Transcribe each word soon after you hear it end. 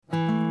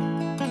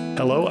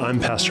Hello, I'm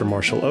Pastor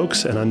Marshall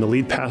Ochs, and I'm the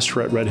lead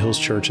pastor at Red Hills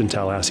Church in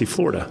Tallahassee,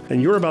 Florida.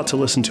 And you're about to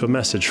listen to a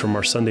message from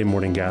our Sunday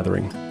morning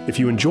gathering. If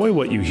you enjoy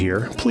what you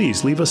hear,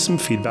 please leave us some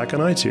feedback on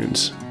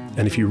iTunes.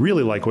 And if you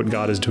really like what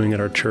God is doing at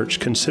our church,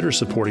 consider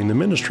supporting the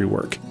ministry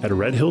work at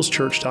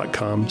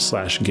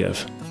redhillschurch.com/give.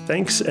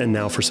 Thanks, and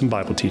now for some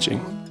Bible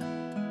teaching.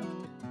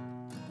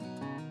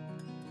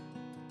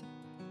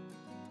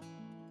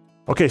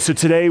 Okay, so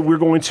today we're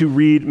going to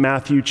read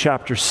Matthew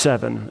chapter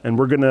 7, and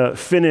we're going to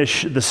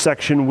finish the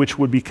section which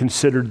would be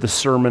considered the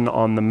Sermon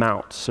on the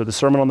Mount. So the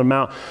Sermon on the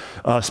Mount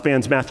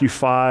spans Matthew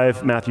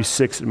 5, Matthew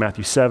 6, and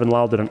Matthew 7.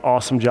 Lyle did an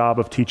awesome job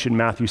of teaching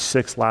Matthew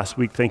 6 last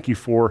week. Thank you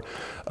for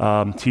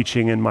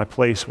teaching in my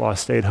place while I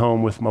stayed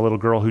home with my little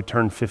girl who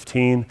turned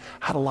 15.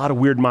 I had a lot of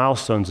weird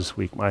milestones this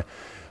week. My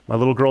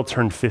little girl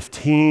turned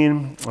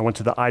 15. I went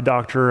to the eye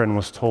doctor and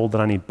was told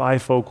that I need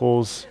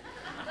bifocals.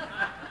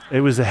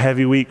 It was a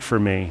heavy week for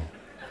me.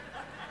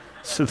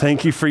 So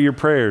thank you for your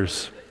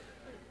prayers.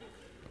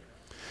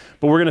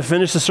 But we're going to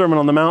finish the Sermon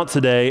on the Mount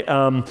today.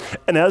 And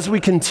as we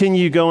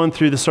continue going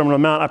through the Sermon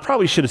on the Mount, I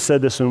probably should have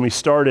said this when we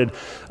started,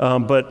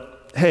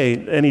 but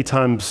hey, any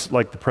time's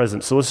like the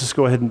present. So let's just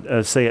go ahead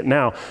and say it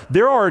now.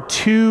 There are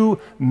two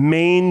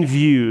main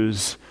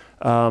views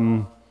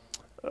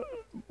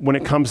when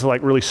it comes to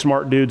like really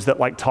smart dudes that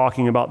like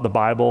talking about the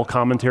Bible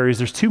commentaries.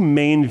 There's two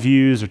main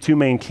views or two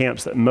main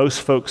camps that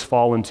most folks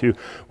fall into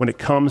when it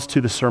comes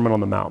to the Sermon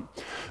on the Mount.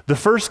 The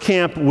first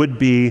camp would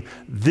be,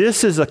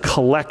 this is a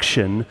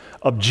collection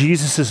of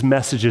Jesus'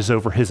 messages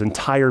over his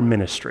entire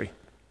ministry.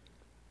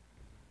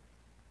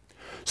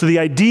 So the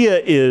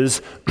idea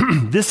is,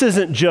 this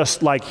isn't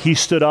just like he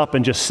stood up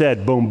and just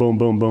said, boom, boom,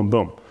 boom, boom,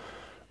 boom,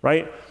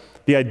 right?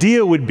 The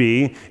idea would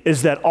be,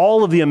 is that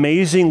all of the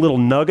amazing little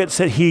nuggets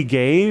that he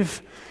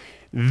gave,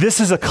 this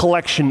is a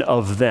collection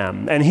of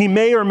them. And he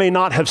may or may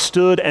not have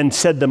stood and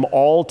said them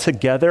all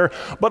together,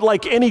 but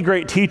like any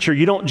great teacher,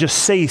 you don't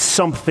just say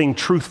something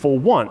truthful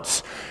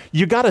once.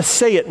 You got to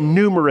say it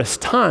numerous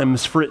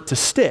times for it to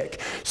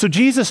stick. So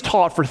Jesus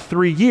taught for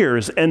 3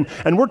 years, and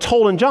we're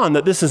told in John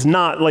that this is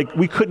not like,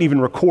 we couldn't even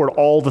record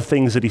all the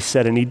things that he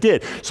said and he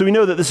did. So we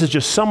know that this is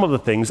just some of the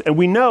things, and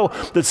we know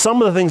that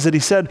some of the things that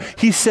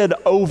he said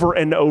over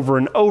and over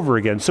and over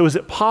again. So is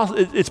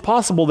it's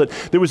possible that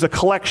there was a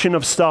collection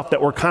of stuff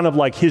that were kind of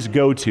like his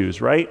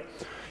go-tos, right?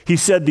 He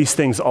said these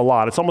things a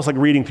lot. It's almost like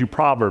reading through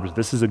Proverbs.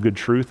 This is a good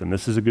truth, and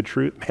this is a good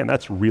truth. Man,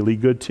 that's really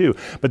good too.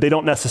 But they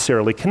don't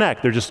necessarily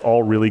connect. They're just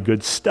all really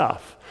good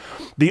stuff.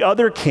 The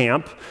other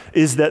camp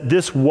is that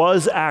this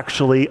was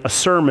actually a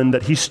sermon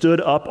that he stood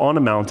up on a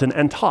mountain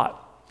and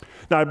taught.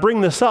 Now, I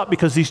bring this up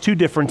because these two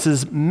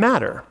differences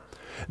matter.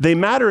 They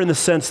matter in the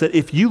sense that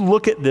if you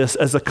look at this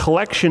as a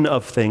collection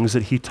of things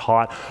that he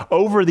taught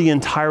over the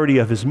entirety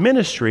of his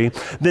ministry,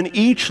 then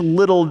each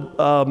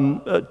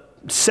little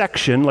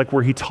section, like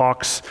where he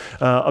talks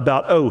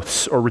about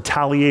oaths or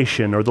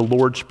retaliation or the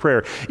Lord's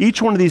Prayer.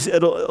 Each one of these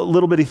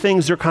little bitty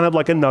things, they're kind of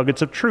like a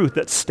nuggets of truth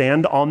that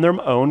stand on their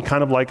own,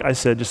 kind of like I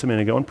said just a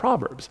minute ago in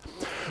Proverbs.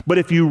 But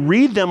if you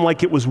read them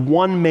like it was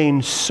one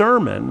main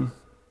sermon,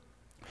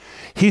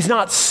 he's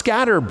not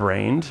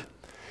scatterbrained.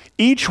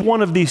 Each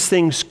one of these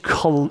things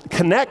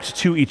connect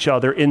to each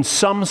other in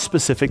some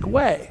specific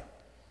way.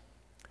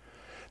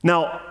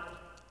 Now,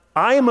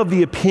 I am of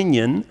the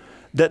opinion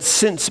that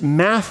since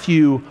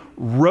Matthew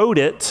wrote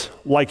it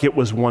like it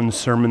was one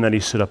sermon that he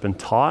stood up and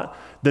taught,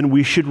 then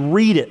we should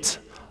read it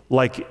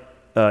like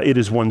it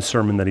is one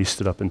sermon that he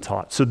stood up and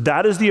taught. So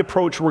that is the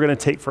approach we're going to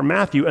take for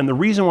Matthew. And the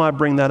reason why I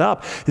bring that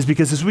up is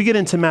because as we get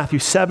into Matthew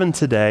 7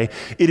 today,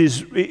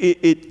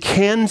 it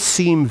can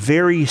seem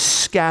very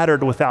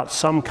scattered without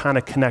some kind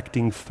of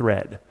connecting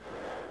thread.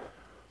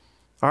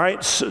 All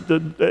right, so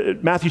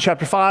Matthew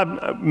chapter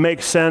 5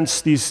 makes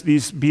sense.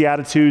 These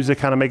Beatitudes, they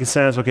kind of make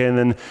sense. Okay, and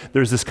then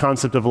there's this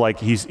concept of like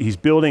he's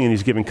building and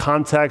he's giving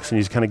context and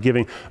he's kind of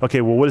giving,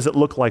 okay, well, what does it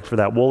look like for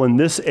that? Well, in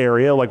this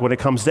area, like when it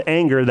comes to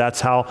anger, that's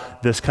how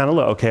this kind of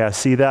look. Okay, I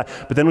see that.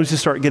 But then we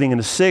just start getting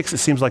into 6, it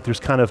seems like there's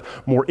kind of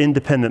more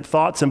independent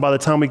thoughts. And by the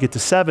time we get to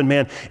 7,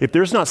 man, if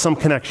there's not some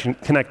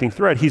connecting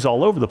thread, he's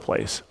all over the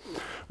place.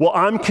 Well,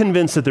 I'm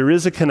convinced that there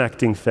is a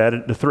connecting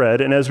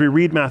thread, and as we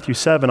read Matthew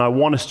 7, I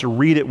want us to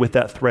read it with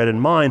that thread in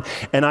mind,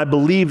 and I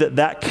believe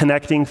that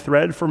connecting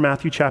thread for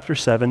Matthew chapter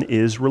 7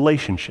 is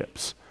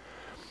relationships.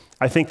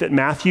 I think that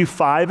Matthew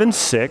 5 and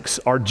 6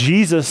 are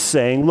Jesus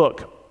saying,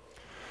 look,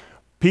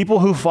 people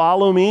who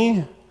follow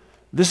me,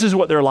 this is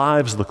what their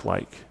lives look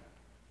like.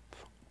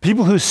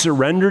 People who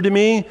surrender to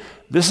me,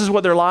 this is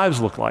what their lives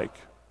look like.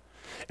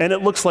 And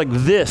it looks like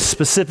this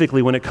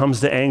specifically when it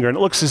comes to anger. And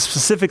it looks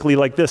specifically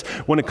like this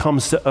when it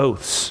comes to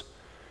oaths.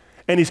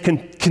 And he's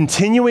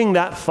continuing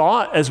that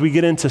thought as we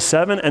get into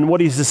 7. And what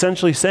he's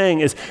essentially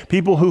saying is,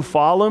 people who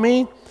follow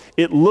me,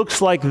 it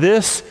looks like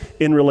this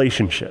in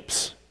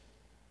relationships.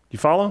 Do you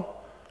follow?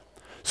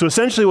 So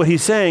essentially what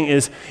he's saying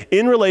is,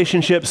 in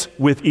relationships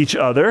with each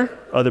other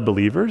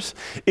believers,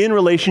 in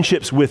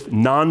relationships with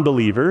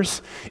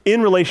non-believers,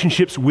 in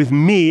relationships with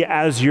me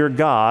as your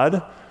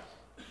God,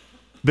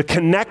 the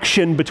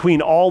connection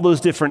between all those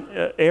different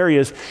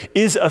areas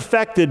is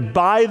affected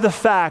by the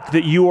fact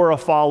that you are a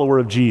follower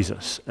of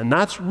Jesus. And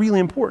that's really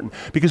important,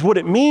 because what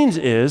it means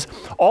is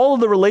all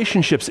of the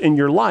relationships in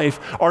your life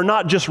are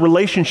not just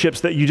relationships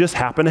that you just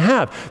happen to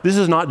have. This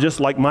is not just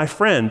like my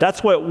friend.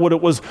 That's what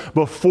it was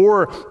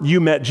before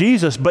you met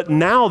Jesus. But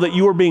now that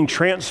you are being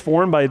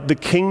transformed by the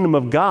kingdom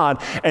of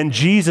God and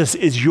Jesus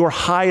is your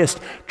highest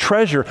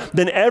treasure,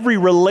 then every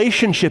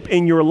relationship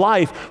in your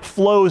life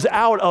flows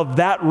out of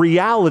that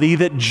reality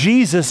that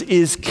Jesus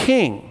is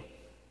king.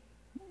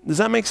 Does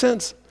that make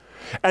sense?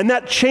 And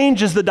that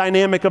changes the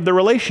dynamic of the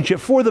relationship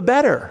for the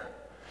better.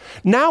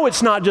 Now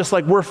it's not just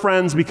like we're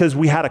friends because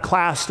we had a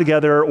class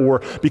together,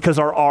 or because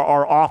our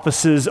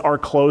offices are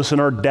close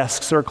and our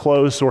desks are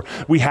close, or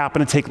we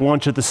happen to take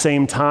lunch at the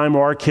same time,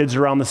 or our kids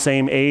are around the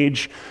same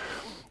age.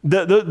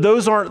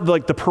 Those aren't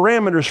like the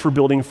parameters for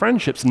building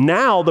friendships.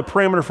 Now the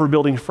parameter for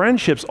building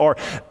friendships are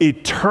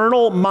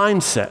eternal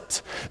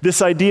mindset.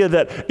 This idea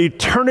that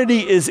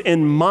eternity is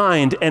in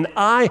mind, and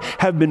I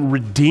have been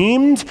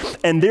redeemed,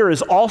 and there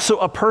is also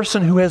a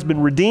person who has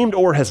been redeemed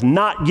or has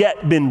not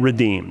yet been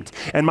redeemed.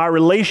 And my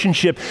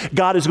relationship,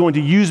 God is going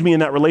to use me in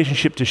that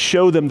relationship to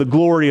show them the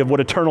glory of what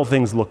eternal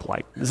things look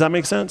like. Does that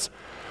make sense?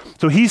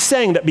 So he's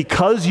saying that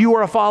because you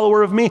are a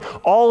follower of me,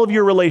 all of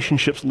your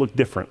relationships look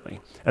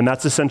differently. And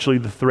that's essentially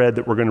the thread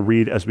that we're going to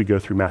read as we go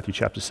through Matthew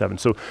chapter 7.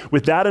 So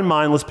with that in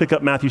mind, let's pick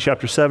up Matthew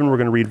chapter 7. We're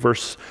going to read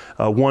verse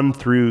 1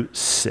 through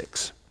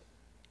 6.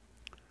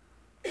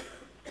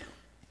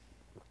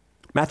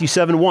 Matthew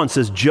 7:1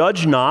 says,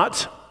 "Judge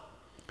not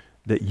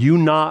that you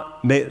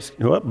not may,"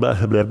 blah,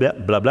 blah, blah,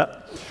 blah, blah.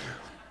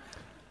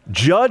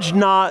 "Judge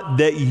not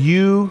that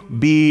you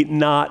be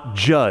not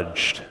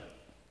judged.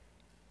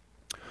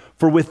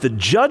 For with the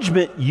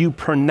judgment you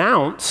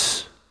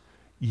pronounce,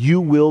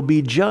 you will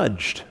be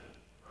judged.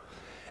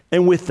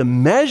 And with the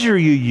measure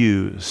you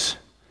use,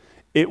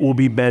 it will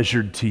be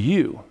measured to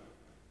you.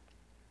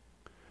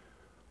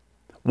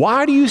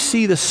 Why do you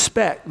see the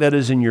speck that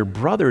is in your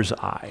brother's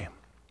eye,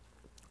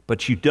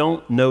 but you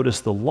don't notice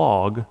the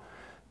log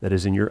that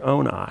is in your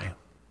own eye?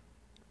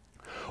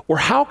 Or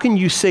how can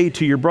you say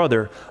to your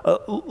brother,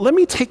 let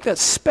me take that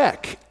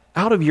speck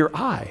out of your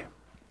eye,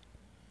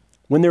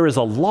 when there is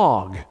a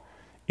log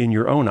in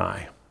your own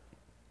eye?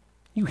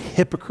 You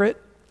hypocrite.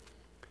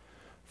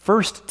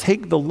 First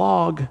take the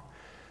log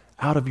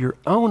out of your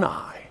own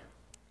eye,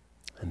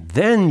 and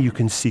then you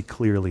can see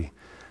clearly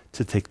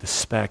to take the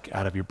speck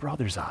out of your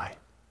brother's eye.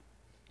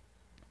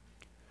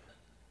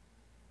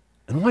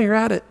 And while you're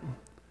at it,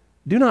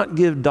 do not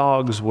give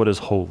dogs what is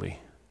holy,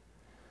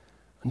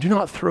 and do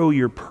not throw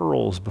your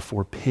pearls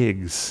before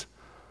pigs,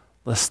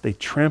 lest they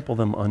trample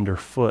them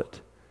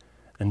underfoot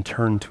and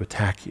turn to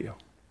attack you."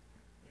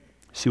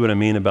 See what I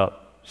mean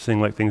about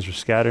saying like things are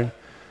scattered?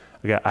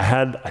 Okay,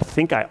 I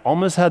think I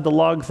almost had the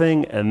log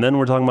thing, and then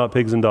we're talking about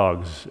pigs and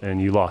dogs,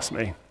 and you lost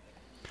me.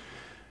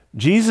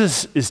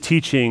 Jesus is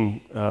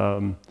teaching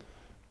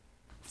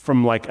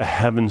from like a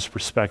heavens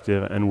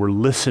perspective, and we're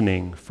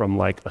listening from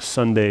like a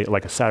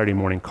Saturday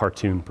morning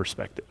cartoon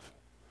perspective.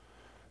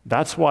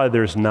 That's why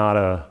there's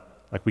not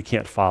we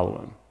can't follow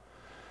him,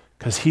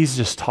 because he's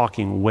just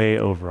talking way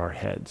over our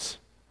heads.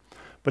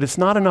 But it's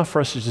not enough for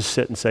us to just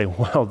sit and say,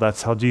 well,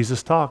 that's how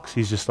Jesus talks.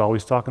 He's just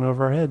always talking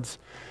over our heads.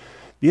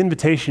 The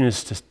invitation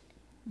is to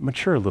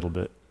mature a little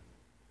bit.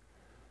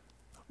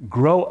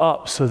 Grow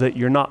up so that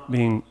you're not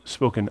being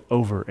spoken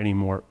over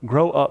anymore.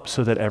 Grow up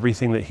so that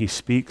everything that he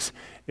speaks,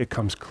 it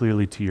comes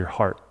clearly to your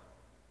heart.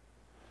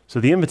 So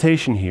the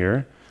invitation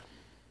here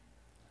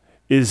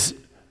is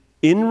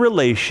in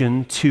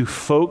relation to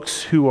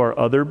folks who are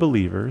other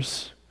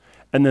believers,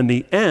 and then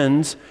the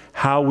ends,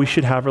 how we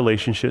should have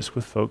relationships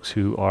with folks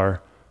who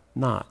are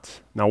not.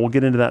 Now we'll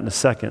get into that in a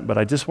second, but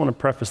I just want to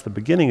preface the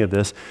beginning of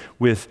this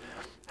with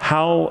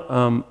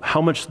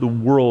how much the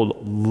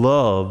world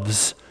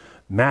loves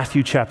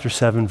Matthew chapter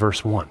 7,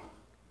 verse 1.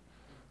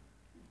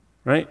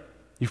 Right?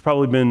 You've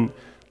probably been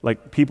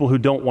like people who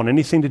don't want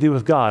anything to do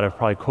with God have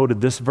probably quoted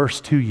this verse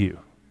to you.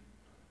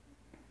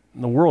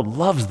 And the world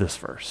loves this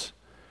verse.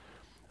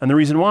 And the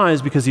reason why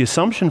is because the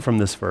assumption from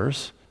this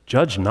verse,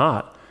 judge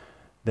not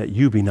that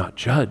you be not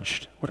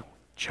judged. What,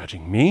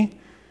 judging me?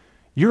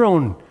 Your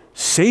own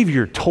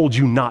Savior told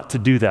you not to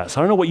do that. So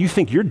I don't know what you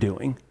think you're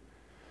doing.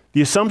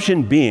 The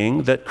assumption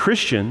being that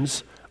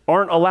Christians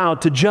aren't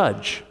allowed to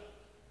judge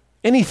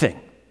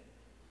anything.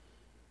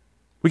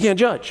 We can't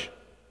judge.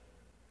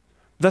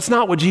 That's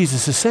not what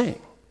Jesus is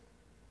saying.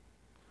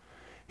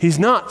 He's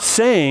not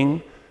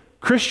saying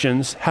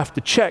Christians have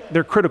to check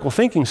their critical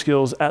thinking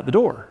skills at the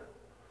door.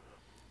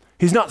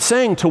 He's not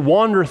saying to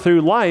wander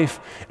through life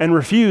and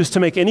refuse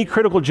to make any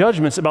critical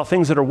judgments about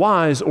things that are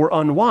wise or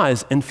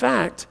unwise. In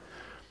fact,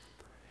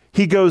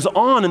 he goes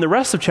on in the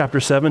rest of chapter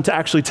 7 to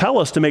actually tell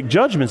us to make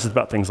judgments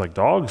about things like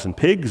dogs and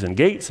pigs and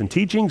gates and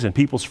teachings and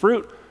people's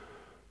fruit.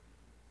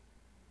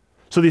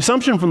 So the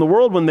assumption from the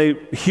world when they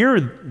hear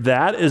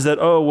that is that,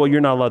 oh, well, you're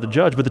not allowed to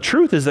judge. But the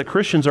truth is that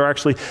Christians are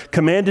actually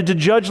commanded to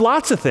judge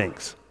lots of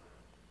things.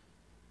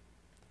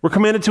 We're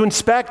commanded to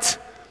inspect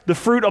the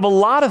fruit of a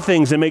lot of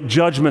things and make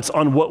judgments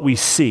on what we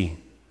see.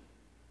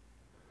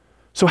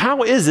 So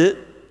how is it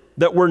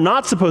that we're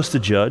not supposed to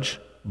judge,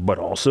 but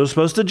also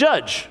supposed to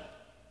judge?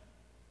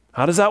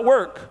 How does that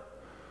work?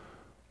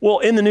 Well,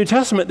 in the New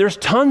Testament, there's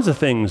tons of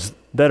things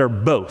that are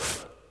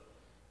both.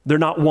 They're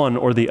not one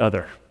or the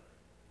other.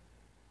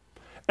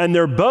 And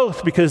they're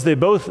both because they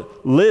both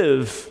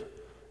live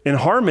in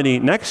harmony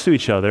next to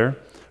each other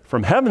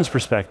from heaven's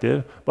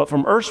perspective, but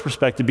from earth's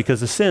perspective,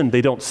 because of sin,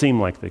 they don't seem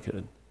like they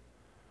could.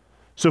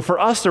 So for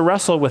us to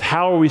wrestle with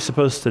how are we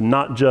supposed to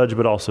not judge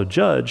but also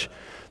judge,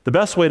 the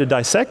best way to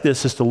dissect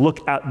this is to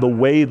look at the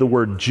way the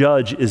word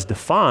judge is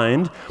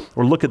defined,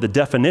 or look at the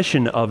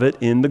definition of it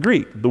in the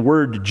Greek. The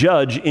word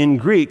judge in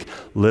Greek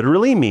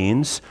literally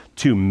means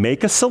to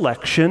make a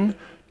selection,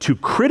 to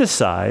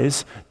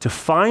criticize, to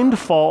find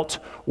fault,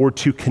 or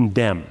to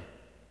condemn.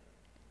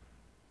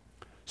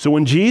 So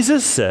when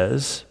Jesus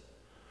says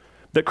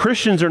that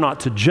Christians are not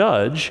to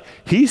judge,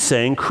 he's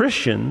saying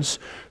Christians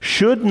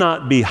should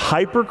not be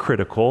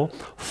hypercritical,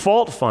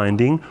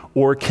 fault-finding,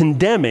 or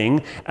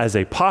condemning as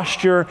a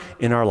posture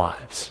in our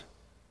lives.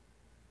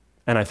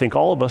 And I think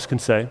all of us can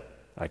say,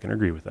 I can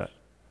agree with that.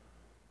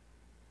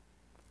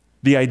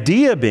 The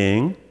idea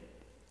being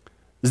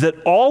is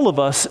that all of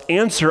us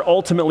answer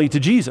ultimately to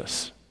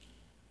Jesus.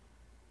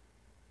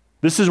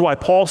 This is why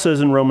Paul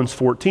says in Romans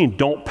 14,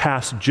 don't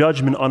pass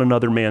judgment on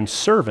another man's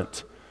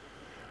servant.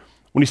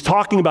 When he's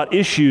talking about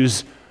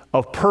issues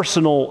of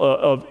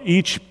of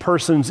each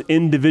person's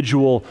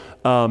individual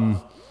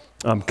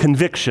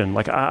conviction,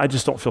 like I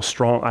just don't feel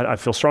strong, I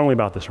feel strongly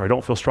about this, or I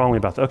don't feel strongly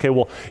about that. Okay,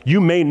 well, you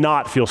may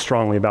not feel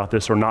strongly about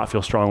this or not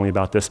feel strongly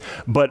about this,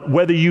 but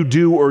whether you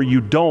do or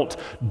you don't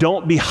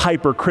be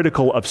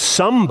hypercritical of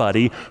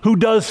somebody who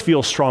does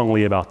feel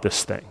strongly about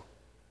this thing.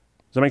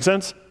 Does that make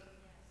sense?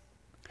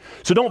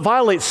 So don't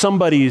violate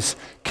somebody's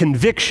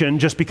conviction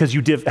just because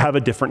you have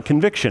a different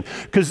conviction.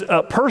 Because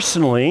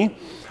personally,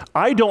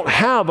 I don't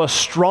have a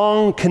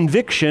strong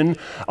conviction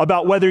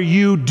about whether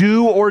you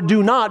do or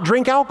do not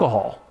drink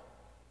alcohol.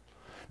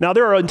 Now,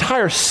 there are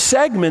entire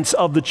segments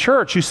of the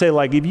church who say,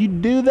 like, if you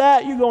do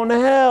that, you're going to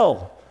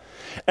hell.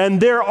 And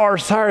there are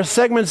entire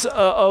segments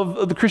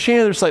of the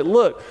Christianity that's like,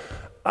 look,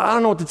 I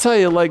don't know what to tell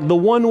you. Like, the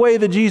one way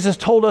that Jesus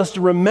told us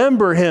to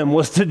remember him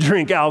was to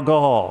drink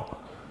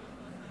alcohol.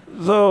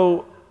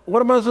 So what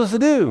am I supposed to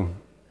do?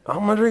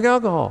 I'm going to drink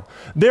alcohol.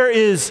 There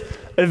is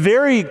a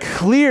very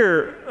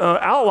clear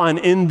outline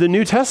in the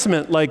New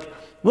Testament, like,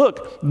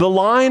 look, the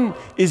line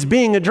is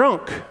being a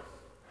drunk.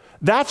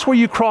 That's where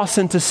you cross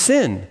into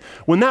sin.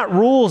 When that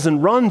rules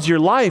and runs your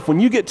life, when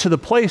you get to the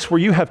place where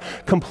you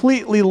have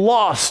completely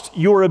lost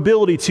your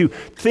ability to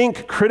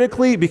think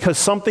critically because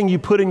something you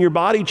put in your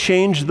body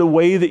changed the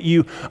way that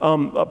you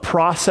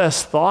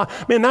process thought,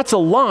 man, that's a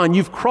line.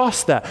 You've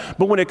crossed that.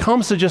 But when it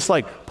comes to just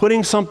like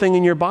putting something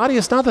in your body,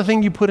 it's not the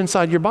thing you put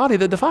inside your body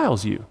that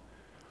defiles you.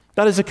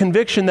 That is a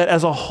conviction that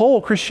as a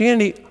whole,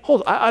 Christianity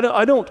holds.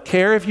 I don't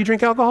care if you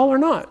drink alcohol or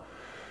not.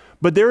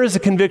 But there is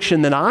a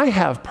conviction that I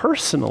have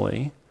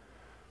personally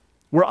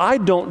where I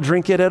don't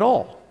drink it at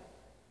all.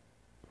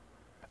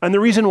 And the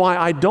reason why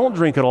I don't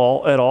drink it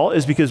all at all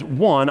is because,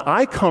 one,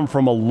 I come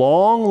from a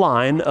long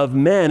line of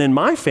men in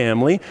my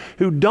family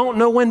who don't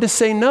know when to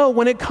say no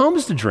when it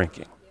comes to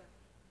drinking.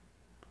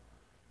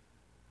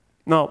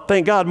 Now,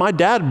 thank God my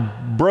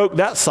dad broke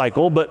that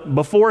cycle, but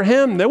before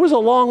him, there was a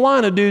long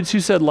line of dudes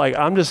who said, like,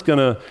 I'm just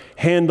gonna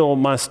handle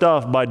my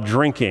stuff by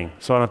drinking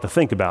so I don't have to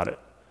think about it.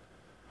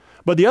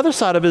 But the other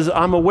side of it is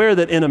I'm aware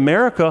that in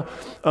America,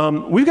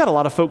 we've got a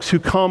lot of folks who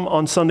come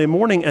on Sunday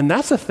morning, and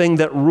that's a thing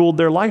that ruled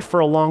their life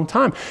for a long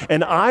time.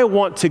 And I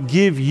want to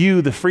give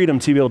you the freedom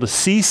to be able to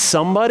see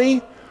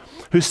somebody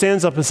who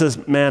stands up and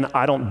says, man,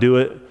 I don't do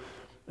it,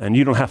 and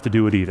you don't have to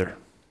do it either.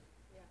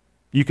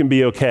 You can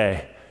be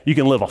okay. You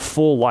can live a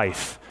full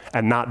life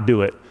and not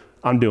do it.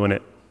 I'm doing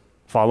it.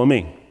 Follow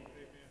me.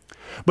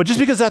 But just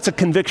because that's a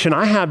conviction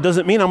I have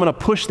doesn't mean I'm going to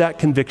push that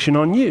conviction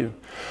on you.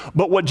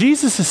 But what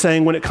Jesus is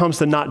saying when it comes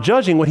to not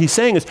judging, what he's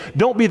saying is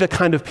don't be the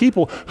kind of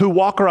people who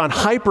walk around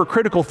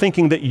hypercritical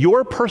thinking that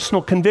your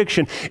personal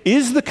conviction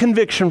is the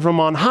conviction from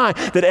on high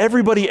that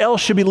everybody else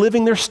should be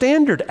living their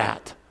standard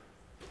at.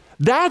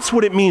 That's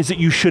what it means that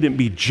you shouldn't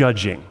be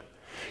judging.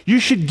 You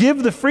should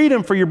give the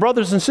freedom for your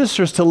brothers and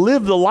sisters to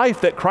live the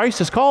life that Christ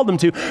has called them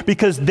to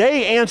because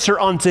they answer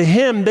unto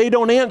him, they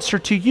don't answer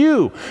to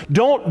you.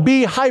 Don't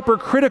be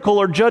hypercritical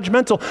or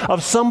judgmental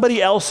of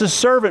somebody else's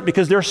servant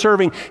because they're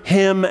serving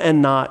him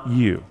and not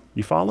you.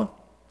 You follow?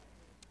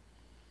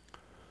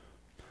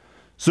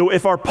 So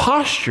if our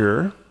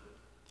posture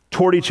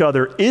toward each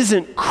other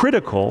isn't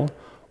critical,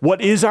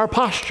 what is our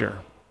posture?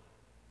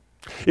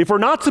 If we're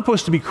not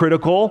supposed to be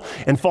critical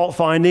and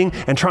fault-finding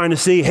and trying to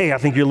see, hey, I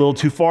think you're a little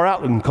too far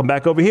out, we can come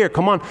back over here,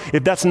 come on.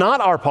 If that's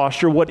not our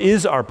posture, what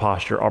is our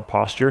posture? Our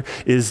posture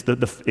is,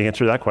 the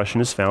answer to that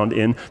question is found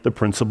in the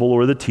principle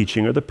or the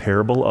teaching or the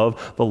parable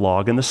of the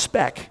log and the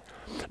speck.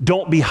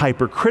 Don't be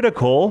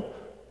hypercritical,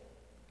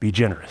 be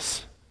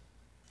generous.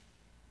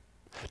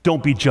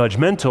 Don't be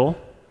judgmental,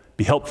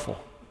 be helpful.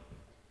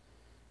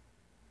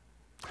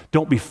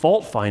 Don't be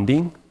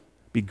fault-finding,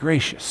 be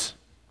gracious.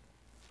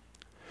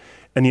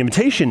 And the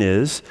invitation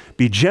is,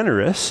 be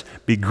generous,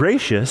 be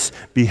gracious,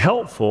 be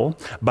helpful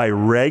by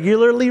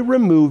regularly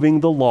removing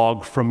the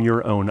log from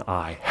your own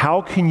eye.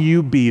 How can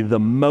you be the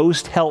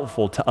most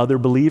helpful to other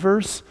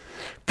believers?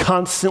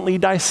 Constantly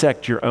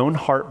dissect your own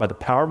heart by the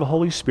power of the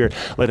Holy Spirit.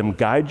 Let him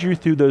guide you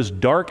through those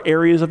dark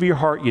areas of your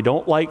heart you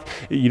don't like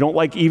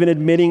even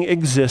admitting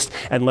exist,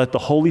 and let the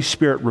Holy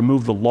Spirit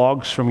remove the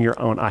logs from your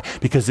own eye.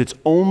 Because it's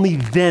only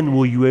then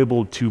will you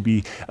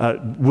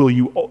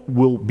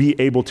be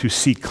able to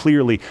see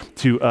clearly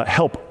to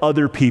help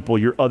other people,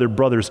 your other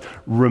brothers,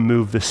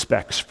 remove the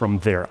specks from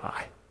their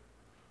eye.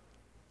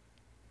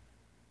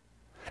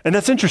 And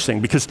that's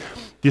interesting because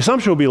the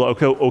assumption will be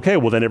like, okay,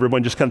 well then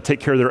everyone just kind of take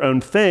care of their own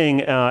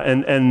thing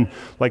and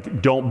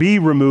like don't be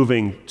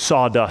removing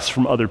sawdust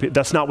from other people.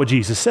 That's not what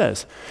Jesus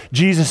says.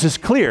 Jesus is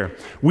clear.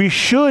 We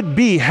should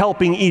be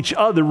helping each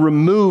other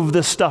remove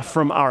the stuff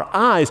from our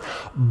eyes,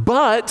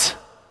 but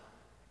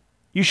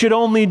you should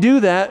only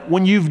do that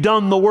when you've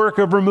done the work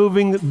of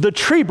removing the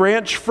tree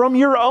branch from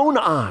your own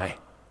eye.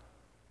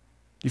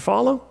 You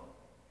follow?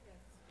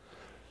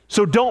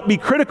 So don't be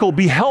critical,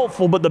 be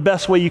helpful, but the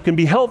best way you can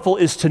be helpful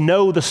is to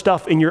know the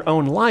stuff in your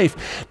own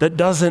life that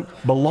doesn't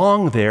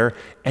belong there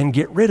and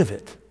get rid of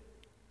it.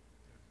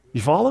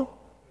 You follow?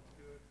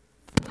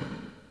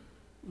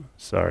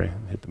 Sorry,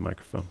 I hit the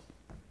microphone.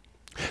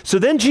 So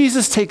then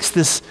Jesus takes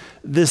this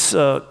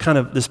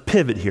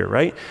pivot here,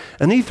 right?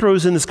 And he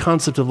throws in this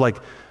concept of like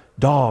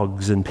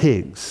dogs and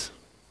pigs.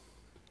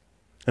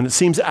 And it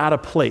seems out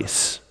of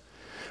place.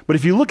 But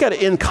if you look at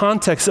it in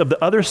context of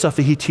the other stuff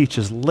that he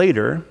teaches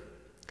later,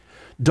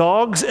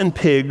 dogs and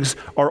pigs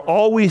are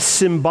always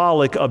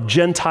symbolic of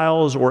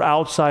Gentiles or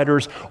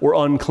outsiders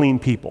or unclean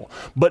people,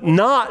 but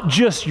not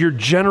just your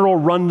general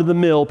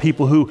run-of-the-mill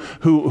people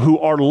who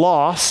are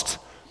lost,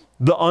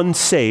 the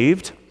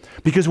unsaved,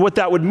 because what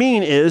that would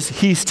mean is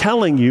he's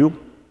telling you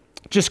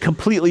just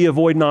completely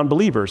avoid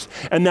non-believers,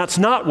 and that's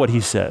not what he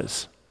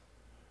says.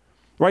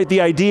 Right? The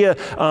idea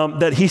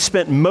that he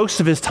spent most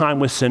of his time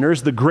with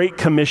sinners, the Great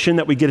Commission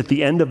that we get at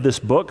the end of this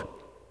book,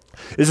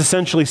 is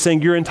essentially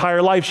saying your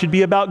entire life should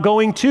be about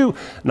going to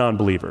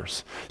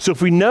non-believers. So if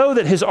we know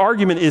that his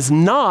argument is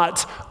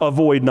not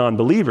avoid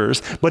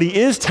non-believers, but he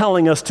is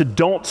telling us to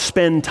don't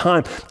spend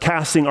time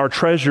casting our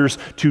treasures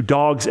to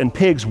dogs and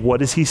pigs,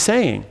 what is he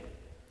saying?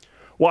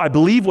 Well, I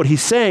believe what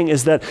he's saying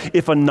is that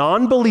if a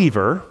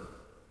non-believer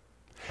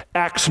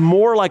acts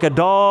more like a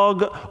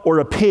dog or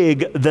a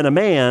pig than a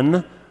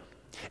man,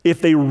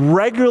 if they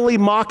regularly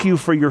mock you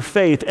for your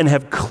faith and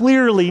have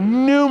clearly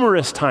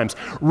numerous times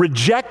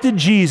rejected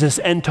Jesus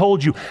and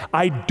told you,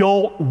 I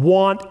don't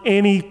want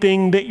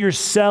anything that you're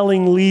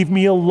selling, leave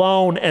me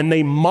alone, and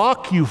they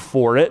mock you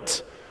for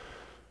it,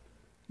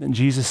 then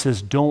Jesus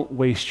says, don't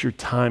waste your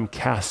time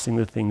casting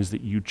the things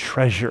that you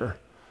treasure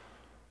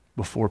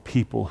before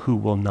people who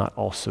will not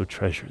also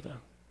treasure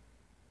them.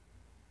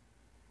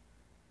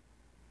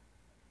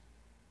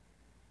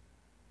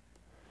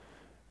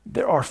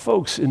 There are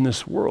folks in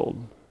this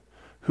world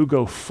who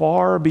go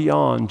far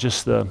beyond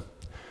just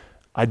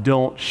I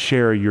don't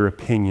share your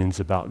opinions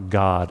about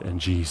God and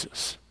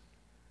Jesus.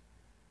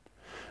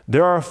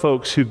 There are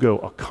folks who go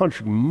a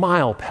country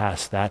mile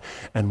past that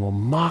and will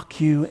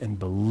mock you and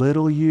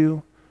belittle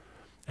you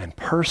and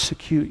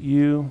persecute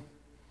you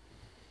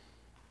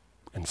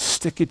and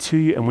stick it to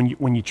you. And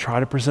when you try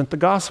to present the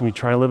gospel, when you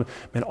try to live it,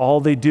 man, all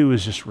they do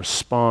is just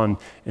respond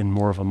in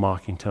more of a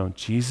mocking tone.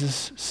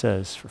 Jesus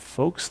says, for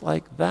folks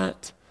like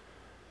that,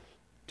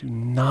 do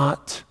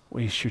not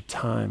waste your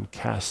time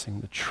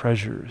casting the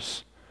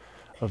treasures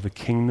of the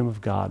kingdom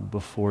of God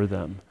before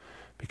them,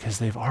 because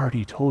they've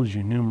already told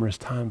you numerous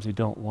times they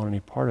don't want any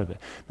part of it.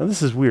 Now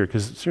this is weird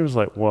because it seems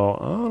like, well,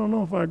 I don't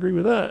know if I agree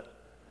with that.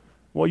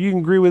 Well, you can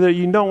agree with it,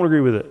 you don't agree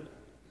with it.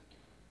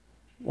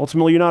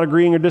 Ultimately, you're not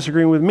agreeing or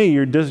disagreeing with me,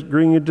 you're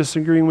agreeing or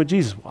disagreeing with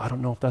Jesus. Well, I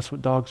don't know if that's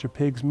what dogs or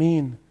pigs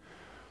mean.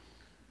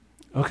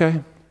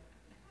 Okay.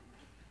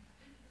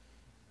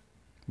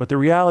 But the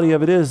reality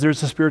of it is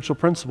there's a spiritual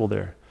principle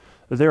there.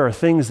 There are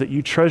things that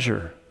you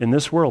treasure in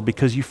this world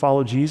because you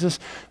follow Jesus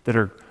that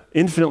are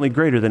infinitely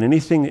greater than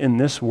anything in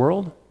this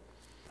world.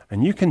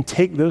 And you can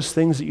take those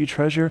things that you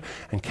treasure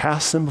and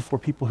cast them before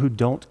people who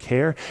don't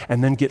care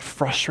and then get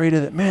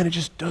frustrated that, man, it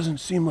just doesn't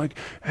seem like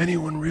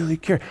anyone really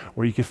cares.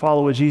 Or you could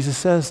follow what Jesus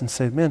says and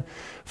say, man,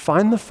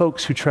 find the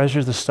folks who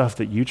treasure the stuff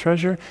that you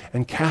treasure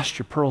and cast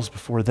your pearls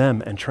before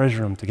them and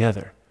treasure them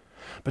together.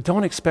 But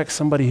don't expect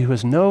somebody who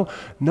has no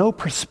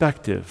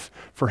perspective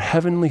for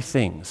heavenly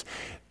things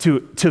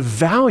to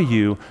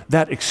value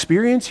that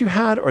experience you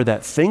had or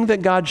that thing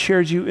that God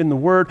shared you in the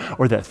Word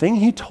or that thing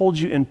He told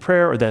you in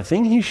prayer or that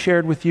thing He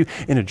shared with you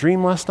in a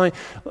dream last night.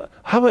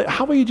 How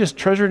about you just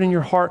treasure it in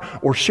your heart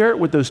or share it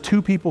with those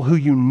two people who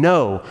you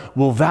know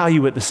will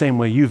value it the same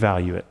way you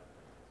value it?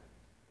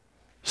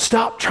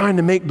 Stop trying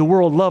to make the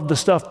world love the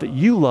stuff that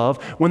you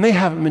love when they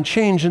haven't been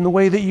changed in the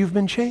way that you've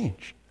been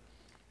changed.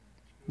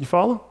 You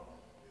follow?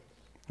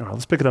 All right,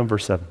 let's pick it up in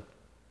verse 7.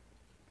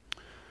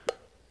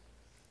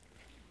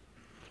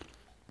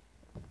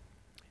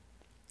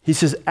 He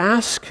says,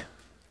 ask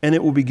and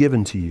it will be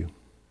given to you.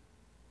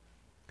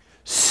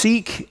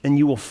 Seek, and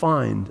you will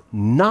find.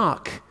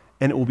 Knock,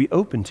 and it will be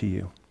open to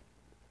you.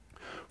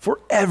 For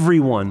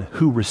everyone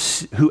who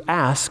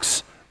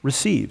asks,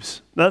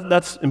 receives.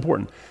 That's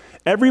important.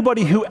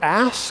 Everybody who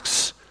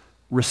asks,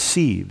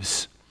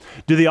 receives.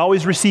 Do they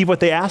always receive what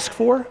they ask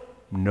for?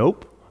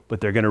 Nope, but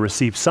they're going to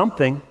receive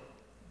something.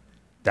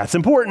 That's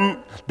important.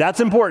 That's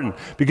important,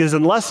 because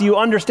unless you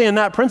understand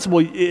that principle,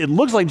 it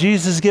looks like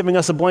Jesus is giving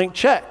us a blank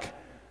check.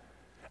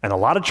 And a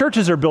lot of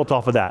churches are built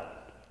off of that.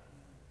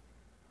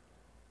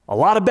 A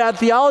lot of bad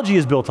theology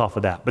is built off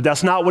of that, but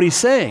that's not what he's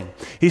saying.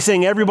 He's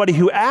saying everybody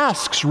who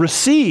asks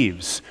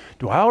receives.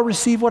 Do I all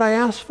receive what I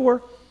ask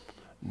for?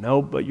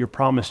 No, but you're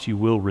promised you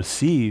will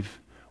receive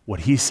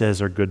what he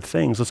says are good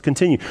things. Let's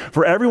continue.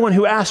 For everyone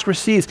who asks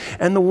receives,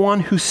 and the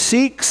one who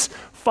seeks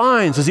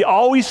finds. Does he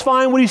always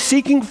find what he's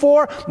seeking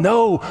for?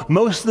 No,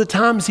 most of the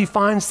times he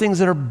finds things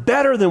that are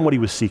better than what he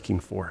was seeking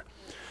for.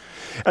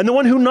 And the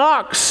one who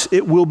knocks,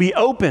 it will be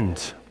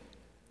opened.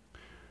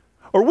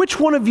 Or which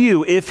one of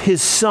you, if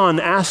his son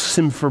asks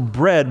him for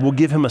bread, will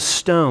give him a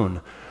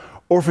stone?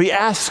 Or if he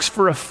asks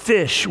for a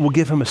fish, will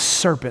give him a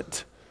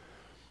serpent?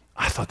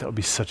 I thought that would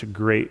be such a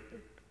great,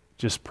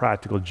 just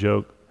practical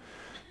joke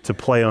to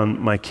play on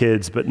my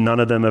kids, but none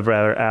of them have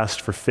ever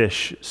asked for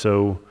fish,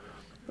 so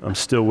I'm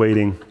still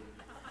waiting.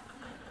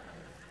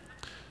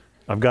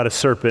 I've got a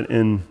serpent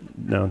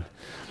no.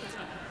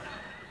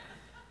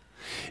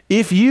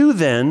 If you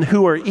then,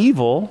 who are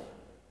evil,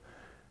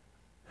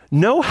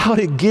 know how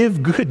to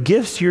give good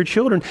gifts to your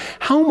children,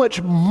 how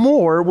much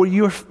more will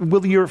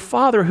your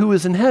Father who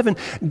is in heaven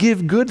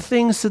give good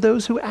things to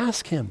those who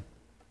ask him?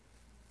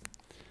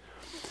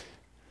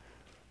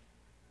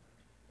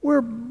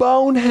 We're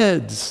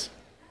boneheads.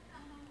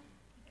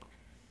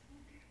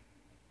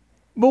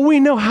 But we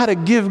know how to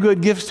give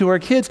good gifts to our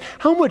kids.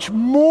 How much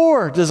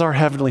more does our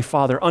Heavenly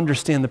Father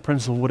understand the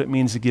principle of what it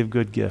means to give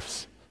good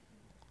gifts?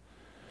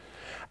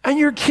 And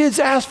your kids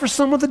ask for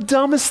some of the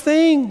dumbest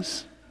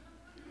things.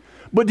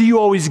 But do you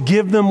always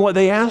give them what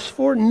they ask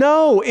for?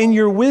 No. In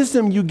your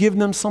wisdom, you give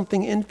them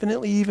something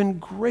infinitely even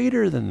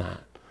greater than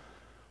that.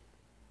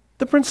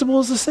 The principle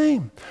is the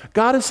same.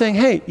 God is saying,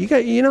 hey,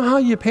 you know how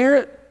you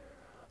parent?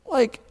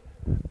 Like,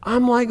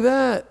 I'm like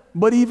that,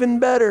 but even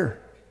better.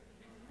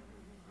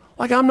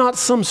 Like, I'm not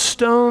some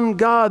stone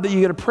God that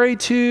you got to pray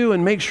to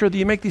and make sure that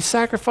you make these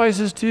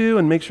sacrifices to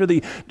and make sure that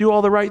you do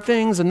all the right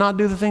things and not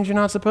do the things you're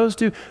not supposed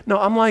to. No,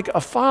 I'm like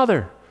a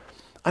father.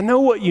 I know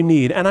what you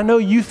need, and I know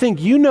you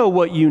think you know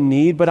what you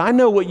need, but I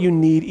know what you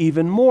need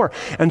even more.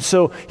 And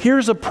so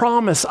here's a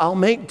promise I'll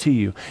make to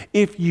you.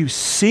 If you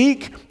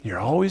seek, you're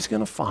always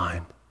going to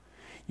find.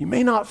 You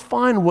may not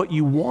find what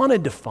you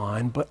wanted to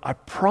find, but I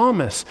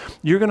promise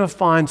you're going to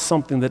find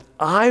something that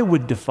I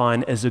would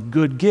define as a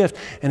good gift,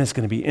 and it's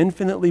going to be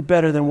infinitely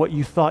better than what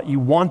you thought you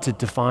wanted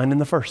to find in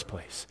the first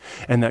place.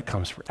 And that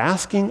comes from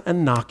asking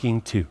and knocking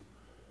too.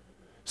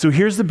 So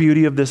here's the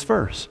beauty of this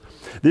verse.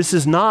 This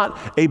is not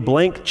a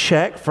blank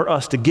check for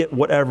us to get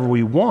whatever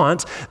we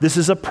want. This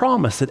is a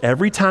promise that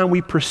every time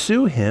we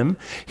pursue him,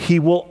 he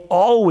will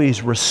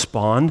always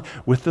respond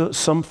with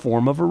some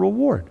form of a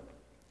reward.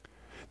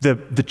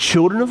 The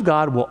children of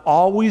God will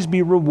always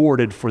be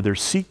rewarded for their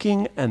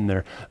seeking and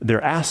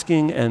their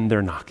asking and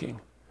their knocking.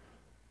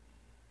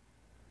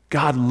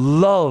 God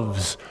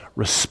loves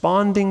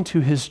responding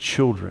to his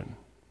children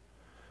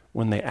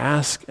when they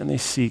ask and they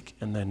seek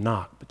and they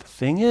knock. But the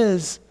thing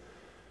is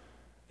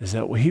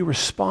that what he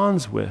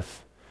responds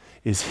with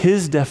is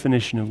his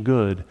definition of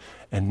good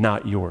and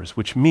not yours,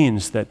 which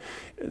means that,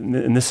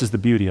 and this is the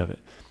beauty of it,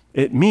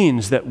 it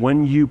means that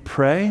when you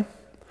pray,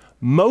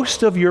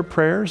 most of your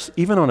prayers,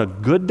 even on a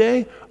good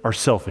day, are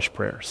selfish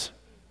prayers.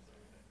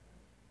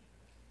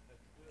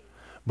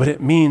 But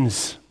it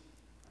means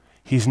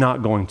he's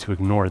not going to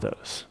ignore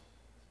those.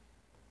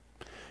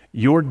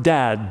 Your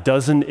dad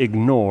doesn't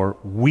ignore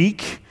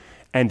weak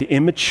and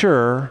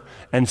immature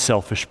and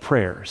selfish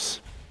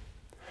prayers.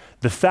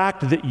 The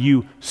fact that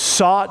you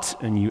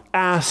sought and you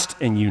asked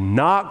and you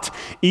knocked,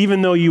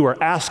 even though you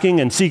were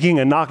asking and seeking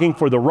and knocking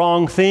for the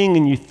wrong thing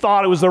and you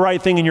thought it was the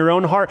right thing in your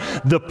own heart,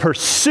 the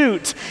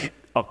pursuit,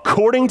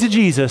 according to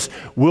Jesus,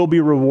 will be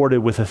rewarded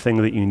with the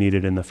thing that you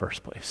needed in the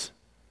first place.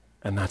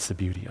 And that's the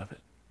beauty of it.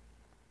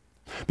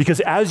 Because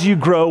as you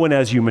grow and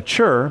as you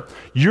mature,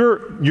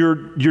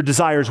 your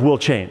desires will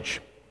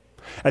change.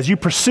 As you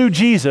pursue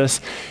Jesus,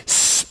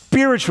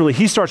 spiritually,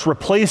 he starts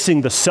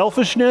replacing the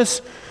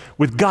selfishness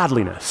with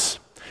godliness.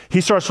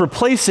 He starts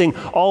replacing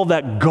all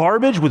that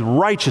garbage with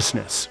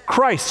righteousness,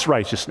 Christ's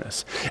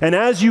righteousness. And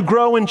as you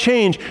grow and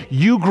change,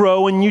 you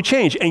grow and you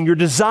change, and your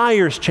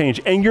desires change,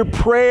 and your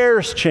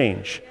prayers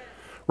change,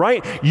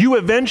 right? You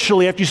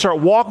eventually, after you start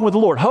walking with the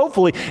Lord,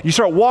 hopefully you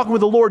start walking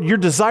with the Lord, your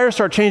desires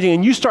start changing,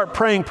 and you start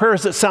praying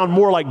prayers that sound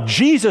more like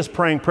Jesus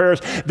praying prayers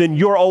than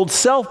your old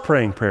self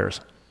praying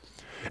prayers.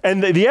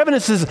 And the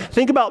evidence is,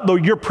 think about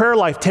your prayer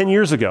life 10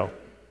 years ago.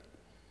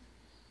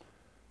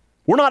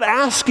 We're not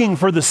asking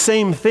for the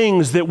same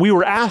things that we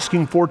were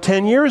asking for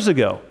 10 years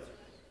ago.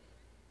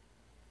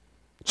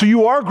 So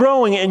you are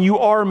growing and you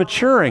are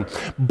maturing.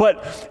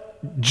 But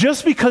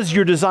just because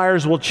your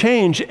desires will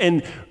change,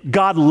 and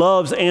God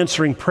loves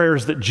answering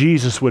prayers that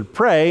Jesus would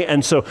pray,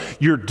 and so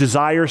your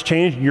desires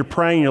change, and you're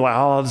praying, you're like,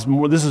 oh,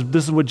 this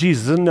is what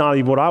Jesus, this is not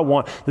even what I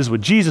want, this is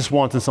what Jesus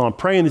wants, and so I'm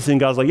praying this, and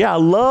God's like, yeah, I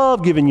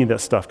love giving you that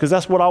stuff, because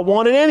that's what I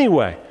wanted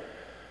anyway.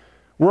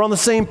 We're on the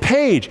same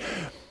page.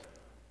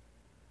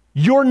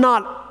 You're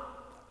not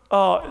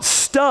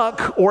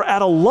stuck or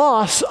at a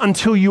loss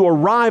until you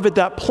arrive at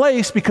that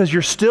place, because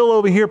you're still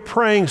over here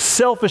praying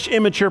selfish,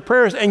 immature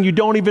prayers, and you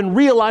don't even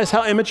realize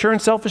how immature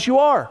and selfish you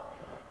are.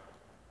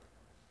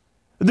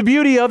 The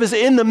beauty of is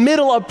in the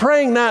middle of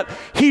praying that,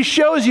 he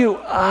shows you,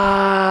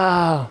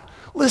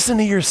 listen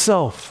to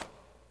yourself.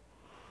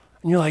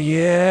 And you're like,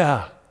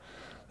 yeah,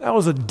 that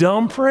was a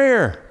dumb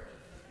prayer.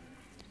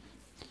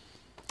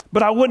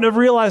 But I wouldn't have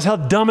realized how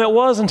dumb it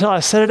was until I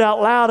said it out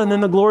loud, and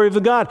then the glory of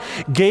the God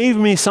gave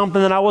me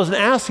something that I wasn't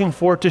asking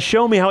for to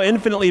show me how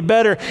infinitely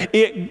better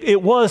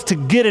it was to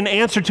get an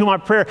answer to my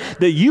prayer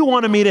that you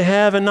wanted me to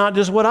have and not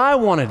just what I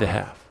wanted to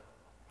have.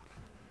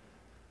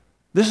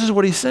 This is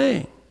what he's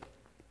saying.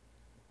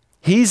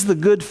 He's the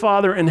good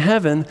Father in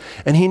heaven,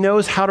 and he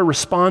knows how to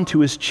respond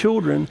to his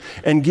children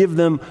and give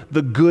them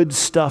the good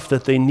stuff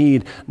that they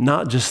need,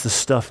 not just the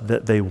stuff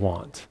that they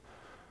want.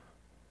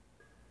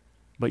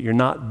 But you're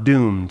not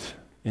doomed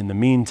in the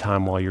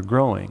meantime while you're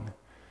growing.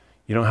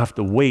 You don't have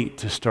to wait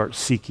to start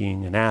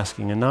seeking and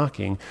asking and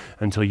knocking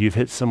until you've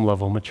hit some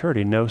level of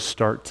maturity. No,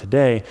 start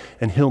today,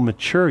 and he'll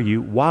mature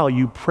you while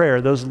you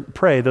pray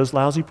those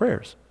lousy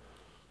prayers.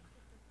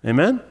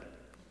 Amen?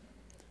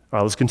 All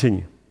right, let's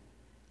continue.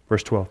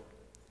 Verse 12.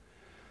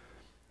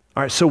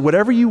 All right, so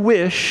whatever you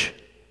wish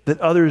that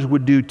others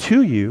would do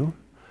to you,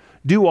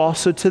 do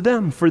also to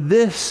them, for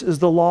this is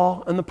the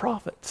law and the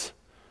prophets.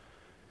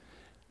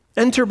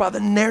 Enter by the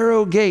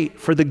narrow gate,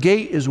 for the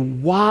gate is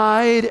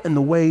wide and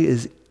the way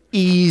is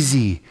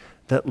easy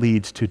that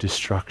leads to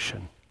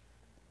destruction.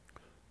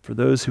 For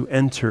those who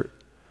enter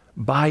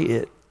by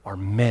it are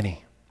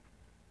many.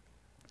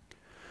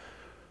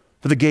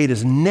 For the gate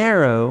is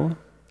narrow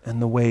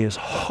and the way is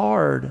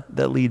hard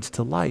that leads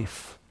to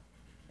life,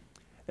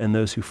 and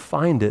those who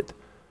find it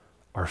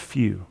are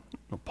few.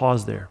 I'll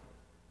pause there.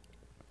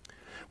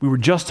 We were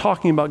just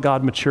talking about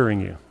God maturing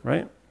you,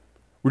 right?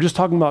 We're just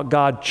talking about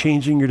God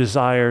changing your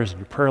desires,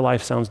 and your prayer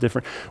life sounds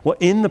different. Well,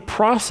 in the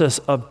process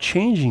of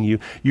changing you,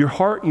 your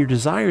heart and your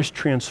desires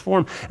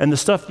transform, and the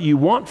stuff that you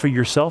want for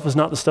yourself is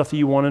not the stuff that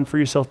you wanted for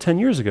yourself 10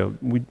 years ago.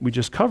 We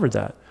just covered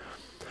that.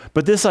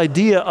 But this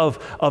idea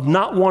of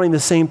not wanting the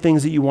same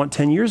things that you want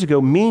 10 years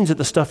ago means that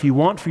the stuff you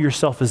want for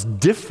yourself is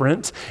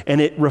different, and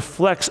it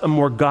reflects a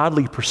more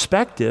godly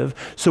perspective.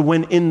 So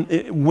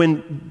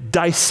when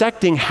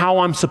dissecting how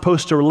I'm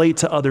supposed to relate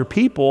to other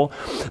people,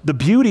 the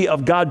beauty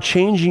of God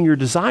changing your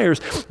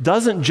desires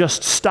doesn't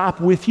just stop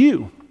with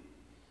you.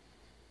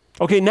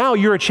 Okay, now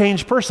you're a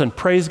changed person,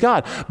 praise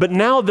God. But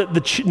now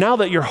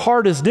that your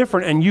heart is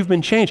different and you've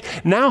been changed,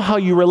 now how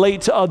you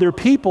relate to other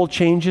people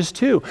changes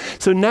too.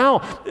 So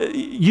now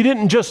you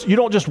don't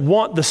just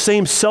want the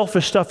same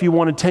selfish stuff you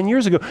wanted 10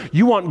 years ago.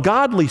 You want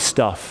godly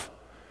stuff,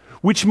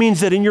 which means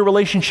that in your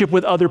relationship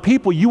with other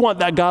people, you want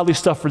that godly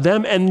stuff for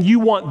them, and you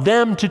want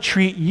them to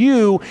treat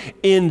you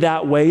in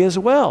that way as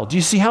well. Do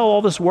you see how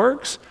all this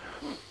works?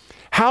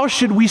 How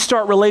should we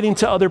start relating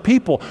to other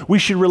people? We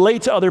should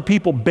relate to other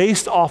people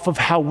based off of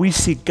how we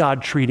see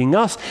God treating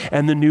us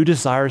and the new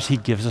desires he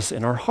gives us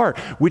in our heart,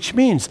 which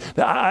means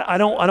that I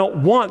don't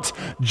want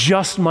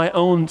just my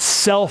own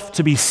self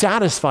to be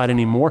satisfied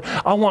anymore.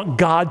 I want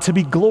God to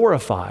be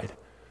glorified.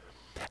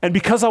 And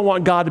because I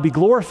want God to be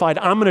glorified,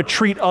 I'm going to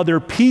treat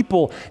other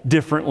people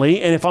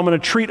differently. And if I'm going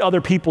to treat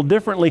other people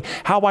differently,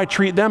 how I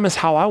treat them is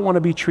how I want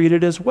to be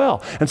treated as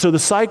well. And so the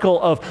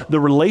cycle of the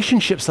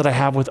relationships that I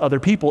have with other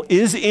people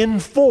is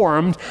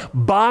informed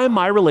by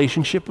my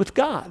relationship with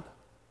God.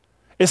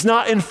 It's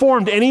not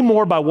informed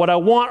anymore by what I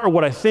want or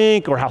what I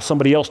think or how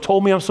somebody else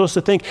told me I'm supposed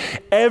to think.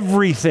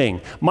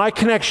 Everything, my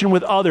connection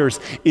with others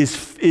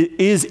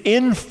is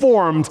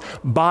informed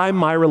by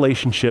my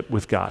relationship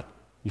with God.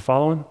 You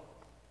following?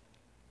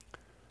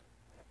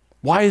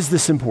 Why is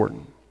this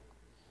important?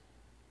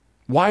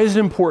 Why is it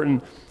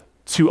important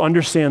to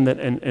understand that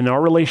in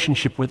our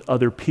relationship with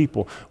other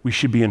people, we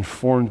should be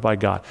informed by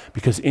God?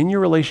 Because in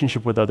your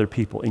relationship with other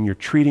people, in your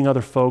treating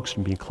other folks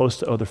and being close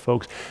to other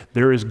folks,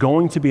 there is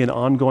going to be an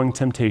ongoing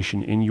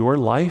temptation in your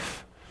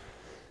life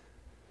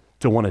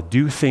to want to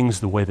do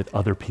things the way that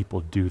other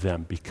people do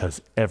them because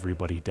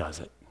everybody does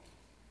it.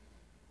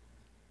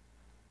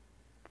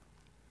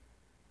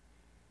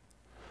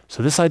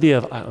 So this idea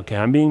of, okay,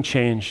 I'm being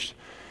changed,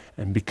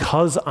 and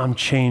because I'm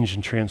changed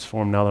and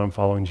transformed now that I'm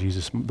following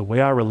Jesus, the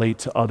way I relate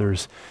to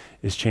others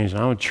is changing.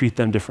 I want to treat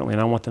them differently,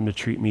 and I want them to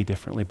treat me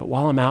differently. But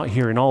while I'm out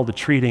here in all the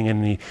treating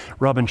and the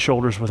rubbing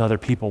shoulders with other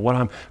people, what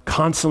I'm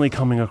constantly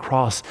coming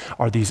across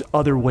are these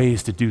other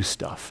ways to do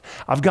stuff.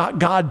 I've got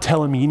God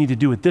telling me you need to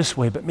do it this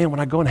way, but man, when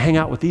I go and hang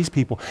out with these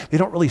people, they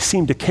don't really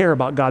seem to care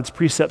about God's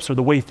precepts or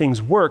the way things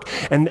work,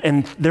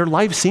 and their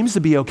life seems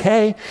to be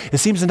okay. It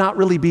seems to not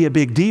really be a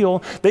big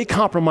deal. They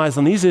compromise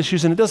on these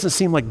issues, and it doesn't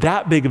seem like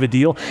that big of a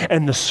deal.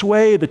 And the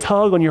sway, the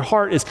tug on your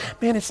heart is,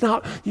 man, it's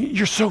not,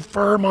 you're so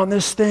firm on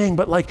this thing,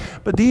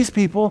 but these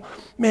people,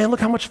 man, look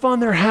how much fun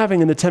they're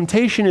having. And the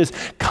temptation is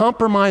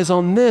compromise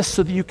on this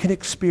so that you can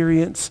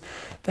experience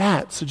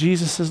that. So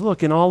Jesus says,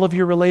 look, in all of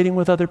your relating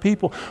with other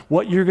people,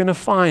 what you're going to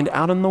find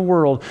out in the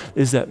world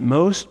is that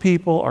most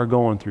people are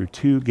going through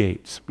two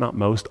gates. Not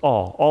most,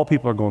 all. All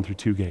people are going through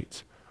two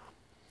gates.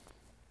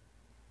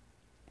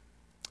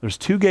 There's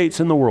two gates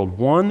in the world.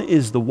 One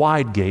is the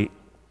wide gate,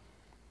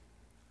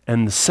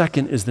 and the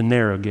second is the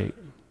narrow gate.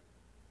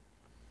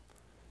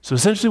 So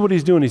essentially what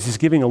he's doing is he's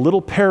giving a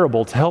little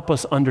parable to help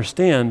us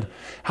understand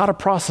how to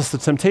process the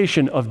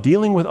temptation of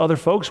dealing with other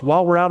folks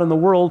while we're out in the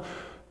world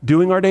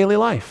doing our daily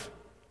life.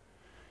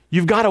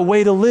 You've got a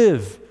way to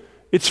live.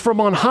 It's from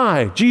on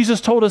high.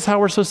 Jesus told us how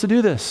we're supposed to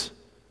do this.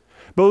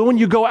 But when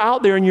you go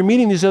out there and you're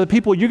meeting these other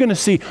people, you're going to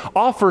see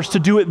offers to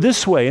do it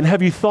this way. And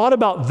have you thought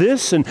about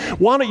this? And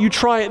why don't you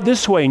try it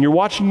this way? And you're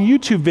watching a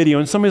YouTube video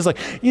and somebody's like,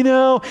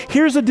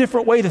 here's a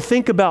different way to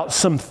think about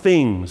some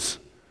things.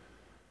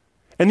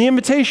 And the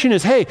invitation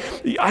is, hey,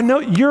 I know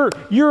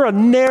you're a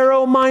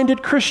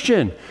narrow-minded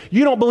Christian.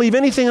 You don't believe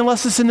anything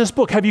unless it's in this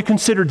book. Have you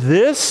considered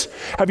this?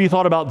 Have you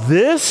thought about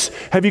this?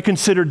 Have you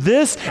considered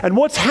this? And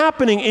what's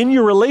happening in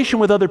your relation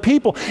with other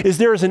people is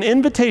there is an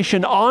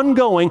invitation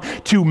ongoing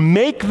to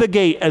make the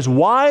gate as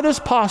wide as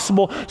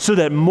possible so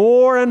that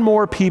more and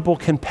more people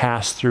can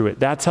pass through it.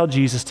 That's how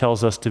Jesus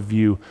tells us to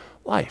view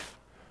life.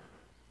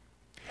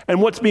 And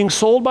what's being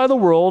sold by the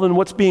world and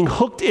what's being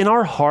hooked in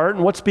our heart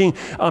and what's being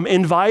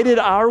invited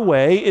our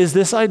way is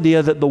this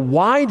idea that the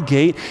wide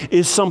gate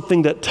is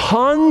something that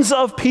tons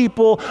of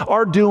people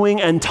are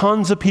doing and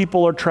tons of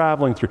people are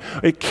traveling through.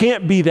 It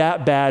can't be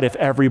that bad if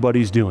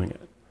everybody's doing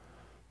it.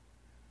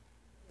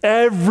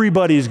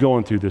 Everybody's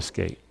going through this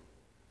gate.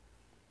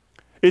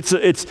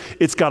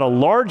 It's got a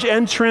large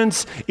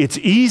entrance. It's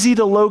easy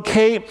to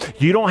locate.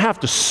 You don't have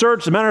to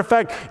search. As a matter of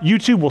fact,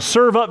 YouTube will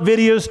serve up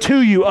videos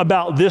to you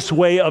about this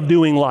way of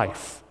doing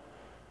life.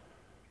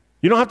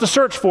 You don't have to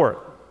search for it.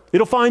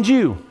 It'll find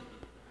you.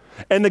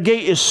 And the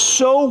gate is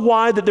so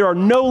wide that there are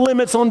no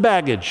limits on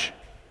baggage.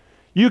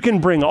 You can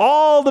bring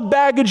all the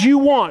baggage you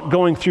want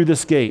going through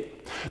this gate.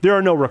 There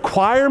are no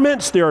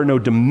requirements, there are no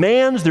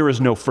demands, there is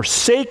no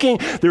forsaking,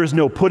 there is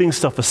no putting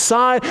stuff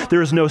aside,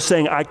 there is no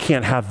saying, I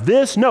can't have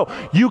this. No,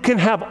 you can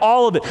have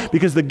all of it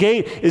because the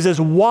gate is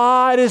as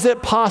wide as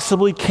it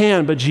possibly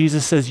can. But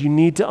Jesus says you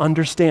need to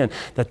understand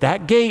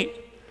that gate,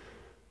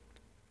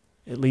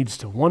 it leads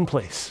to one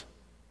place,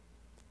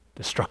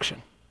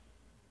 destruction.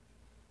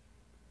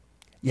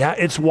 Yeah,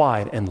 it's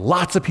wide and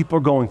lots of people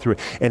are going through it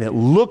and it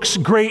looks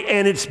great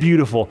and it's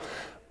beautiful,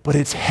 but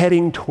it's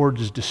heading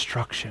towards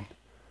destruction.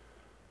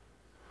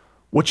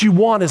 What you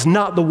want is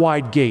not the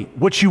wide gate.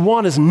 What you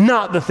want is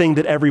not the thing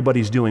that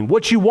everybody's doing.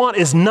 What you want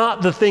is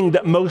not the thing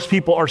that most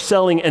people are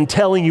selling and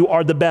telling you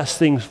are the best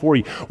things for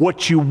you.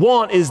 What you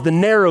want is the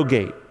narrow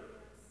gate.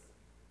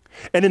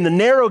 And in the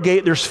narrow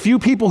gate, there's few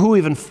people who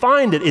even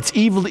find it. It's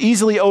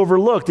easily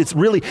overlooked. It's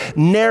really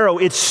narrow.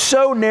 It's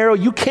so narrow,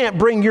 you can't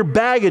bring your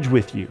baggage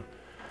with you.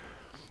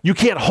 You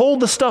can't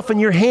hold the stuff in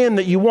your hand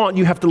that you want.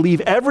 You have to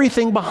leave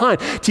everything behind.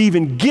 To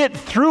even get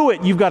through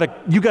it, you've got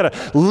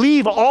to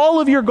leave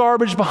all of your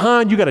garbage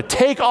behind. You've got to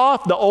take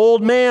off the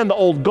old man, the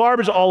old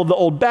garbage, all of the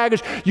old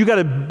baggage. You've got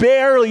to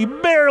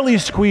barely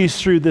squeeze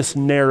through this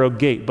narrow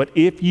gate. But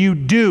if you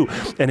do,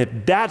 and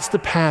if that's the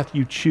path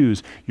you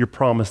choose, you're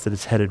promised that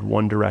it's headed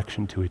one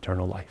direction to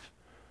eternal life.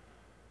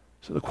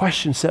 So the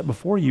question set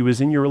before you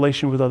is in your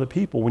relation with other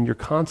people when you're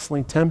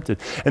constantly tempted.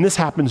 And this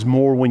happens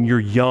more when you're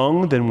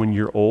young than when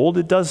you're old.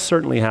 It does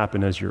certainly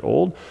happen as you're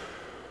old.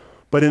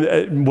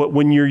 But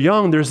when you're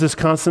young, there's this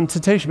constant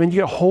temptation. Man, you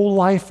got a whole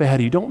life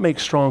ahead of you. Don't make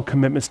strong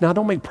commitments now.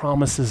 Don't make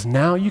promises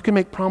now. You can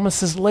make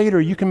promises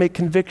later. You can make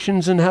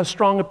convictions and have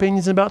strong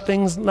opinions about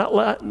things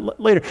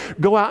later.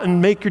 Go out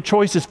and make your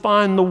choices.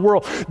 Find the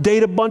world.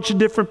 Date a bunch of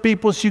different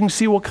people so you can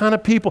see what kind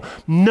of people.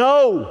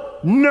 No,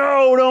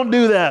 don't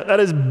do that. That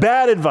is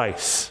bad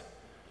advice.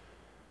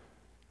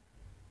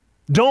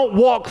 Don't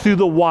walk through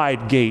the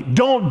wide gate.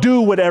 Don't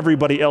do what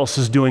everybody else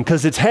is doing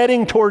because it's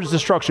heading towards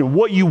destruction.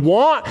 What you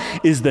want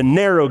is the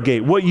narrow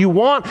gate. What you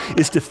want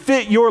is to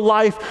fit your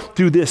life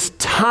through this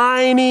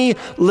tiny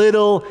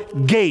little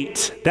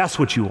gate. That's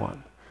what you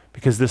want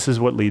because this is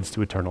what leads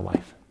to eternal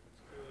life.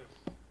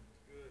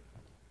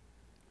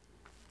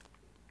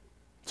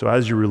 So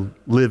as you're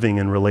living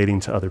and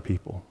relating to other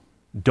people,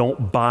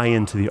 don't buy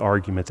into the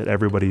argument that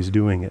everybody's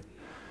doing it.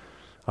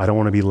 I don't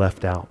want to be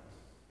left out.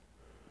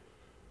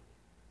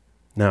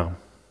 Now,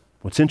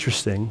 what's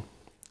interesting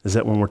is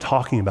that when we're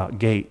talking about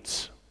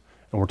gates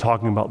and we're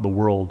talking about the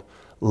world,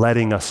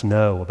 letting us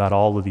know about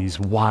all of these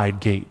wide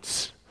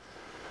gates,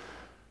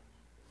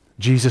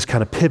 Jesus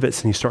kind of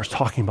pivots and he starts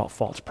talking about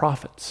false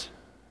prophets.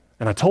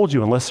 And I told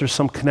you, unless there's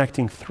some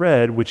connecting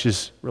thread, which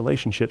is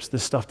relationships,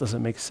 this stuff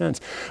doesn't make sense.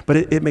 But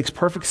it makes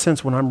perfect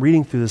sense when I'm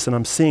reading through this and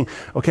I'm seeing,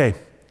 okay,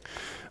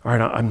 all right,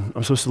 I'm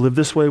supposed to live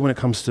this way when it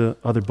comes to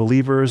other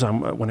believers.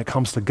 When it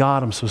comes to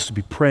God, I'm supposed to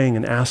be praying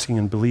and asking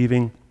and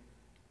believing.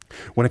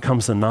 When it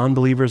comes to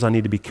non-believers, I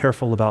need to be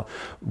careful about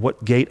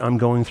what gate I'm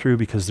going through,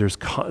 because there's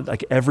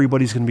like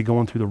everybody's going to be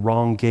going through the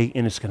wrong gate,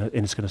 and it's going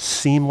to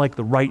seem like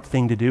the right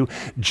thing to do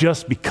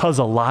just because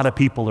a lot of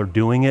people are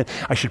doing it.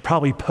 I should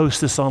probably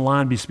post this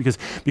online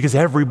because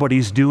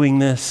everybody's doing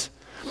this.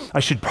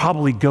 I should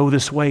probably go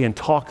this way and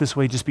talk this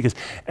way just because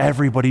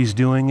everybody's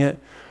doing it.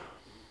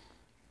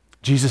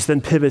 Jesus then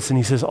pivots and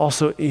he says,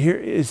 also,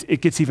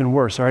 it gets even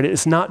worse, all right?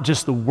 It's not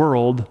just the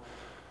world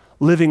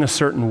living a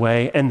certain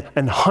way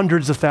and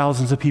hundreds of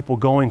thousands of people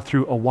going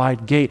through a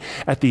wide gate.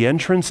 At the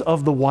entrance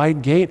of the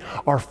wide gate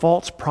are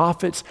false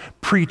prophets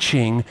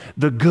preaching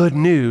the good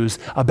news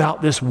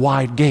about this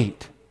wide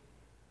gate.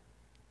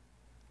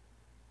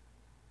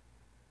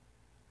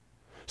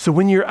 So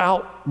when you're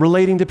out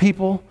relating to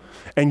people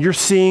and you're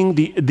seeing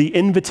the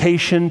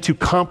invitation to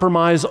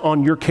compromise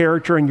on your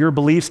character and your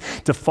beliefs,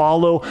 to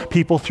follow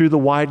people through the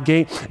wide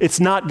gate, it's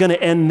not going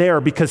to end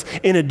there, because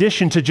in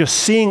addition to just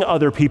seeing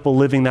other people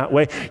living that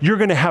way, you're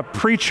going to have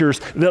preachers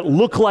that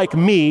look like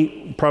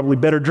me, probably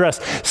better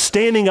dressed,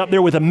 standing up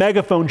there with a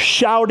megaphone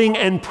shouting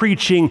and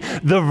preaching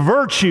the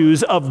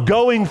virtues of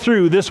going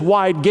through this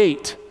wide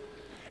gate.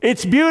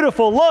 It's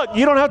beautiful. Look,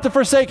 you don't have to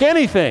forsake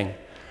anything.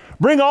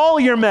 Bring all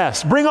your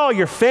mess. Bring all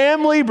your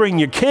family. Bring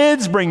your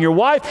kids. Bring your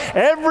wife.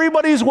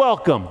 Everybody's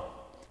welcome.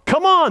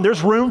 Come on,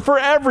 there's room for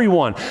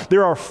everyone.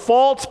 There are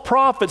false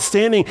prophets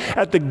standing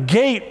at the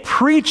gate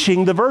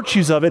preaching the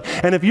virtues of it.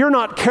 And if you're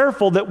not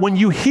careful, that when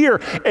you hear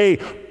a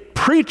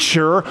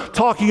preacher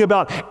talking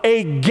about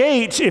a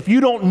gate, if you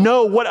don't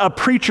know what a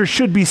preacher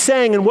should be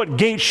saying and what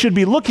gate should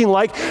be looking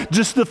like,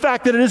 just the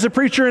fact that it is a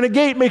preacher and a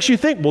gate makes you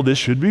think, well, this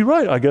should be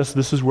right. I guess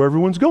this is where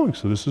everyone's going,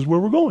 so this is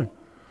where we're going.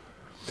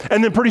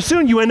 And then pretty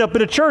soon you end up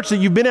in a church that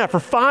you've been at for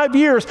 5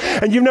 years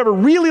and you've never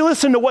really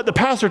listened to what the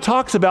pastor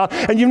talks about,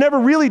 and you've never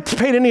really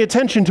paid any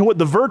attention to what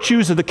the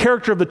virtues of the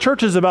character of the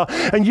church is about.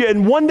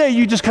 And one day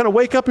you just kind of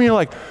wake up and you're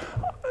like,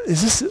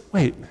 is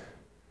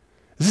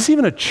this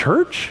even a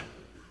church?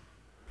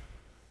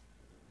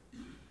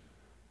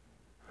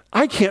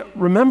 I can't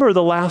remember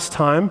the last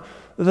time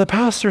that the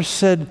pastor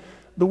said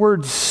the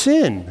word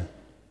sin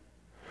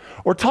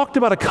or talked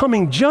about a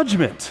coming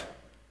judgment.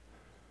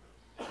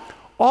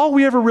 All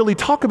we ever really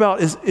talk about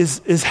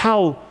is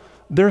how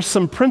there's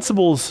some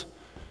principles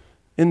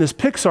in this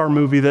Pixar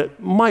movie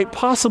that might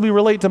possibly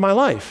relate to my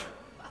life.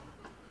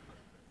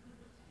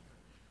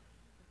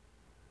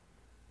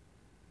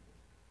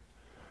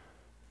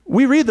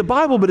 We read the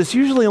Bible, but it's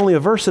usually only a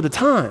verse at a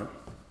time.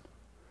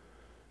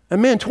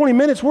 And man, 20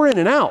 minutes, we're in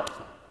and out.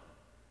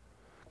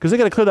 Because they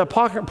got to clear that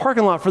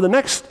parking lot for the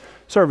next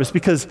service,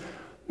 because,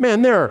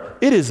 man,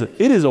 it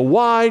is a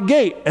wide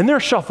gate, and they're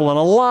shuffling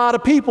a lot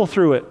of people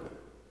through it.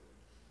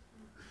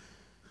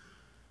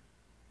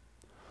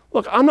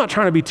 Look, I'm not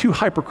trying to be too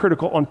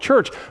hypercritical on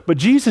church, but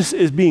Jesus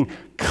is being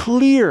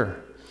clear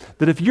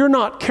that if you're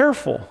not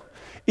careful,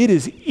 it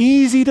is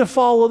easy to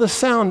follow the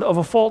sound of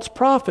a false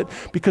prophet,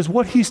 because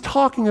what he's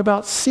talking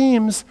about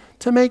seems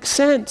to make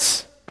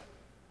sense.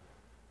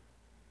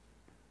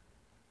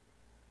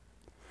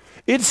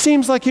 It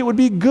seems like it would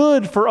be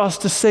good for us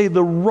to say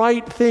the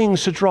right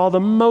things to draw the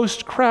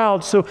most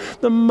crowd so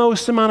the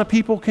most amount of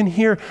people can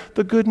hear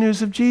the good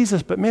news of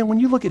Jesus. But man, when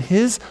you look at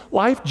his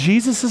life,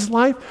 Jesus'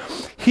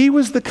 life, he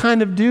was the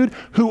kind of dude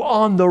who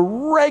on the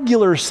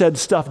regular said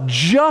stuff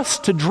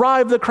just to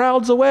drive the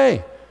crowds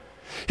away.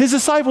 His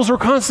disciples were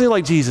constantly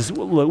like, Jesus,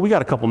 look, we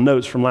got a couple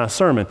notes from last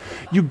sermon.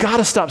 You got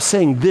to stop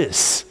saying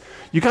this.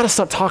 You got to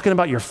stop talking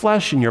about your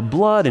flesh and your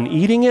blood and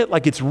eating it.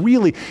 Like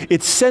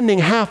it's sending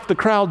half the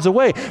crowds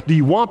away. Do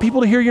you want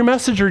people to hear your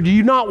message, or do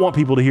you not want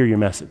people to hear your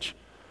message?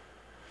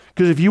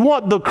 Because if you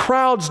want the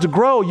crowds to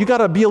grow, you got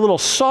to be a little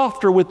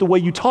softer with the way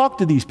you talk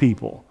to these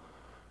people.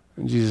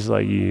 And Jesus is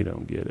like, you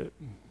don't get it.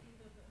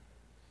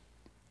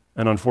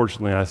 And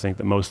unfortunately, I think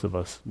that most of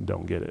us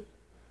don't get it.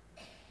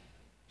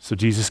 So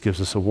Jesus gives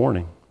us a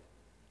warning.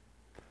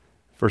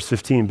 Verse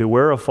 15,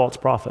 beware of false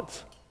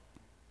prophets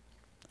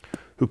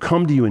who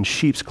come to you in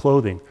sheep's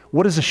clothing.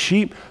 What is a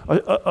sheep?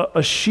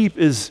 A sheep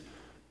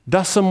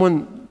that's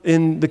someone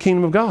in the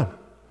kingdom of God.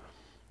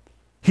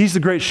 He's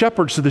the great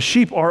shepherd, so the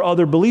sheep are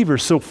other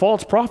believers. So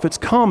false prophets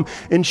come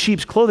in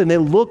sheep's clothing. They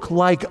look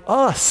like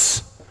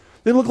us.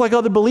 They look like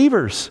other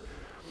believers.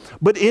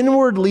 But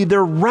inwardly,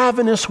 they're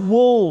ravenous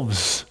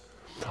wolves.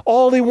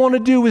 All they want to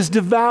do is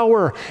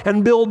devour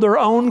and build their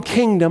own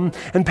kingdom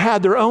and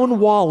pad their own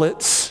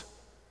wallets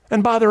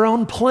and buy their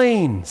own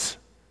planes.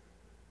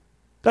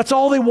 That's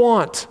all they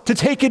want, to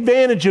take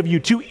advantage of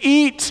you, to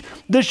eat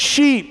the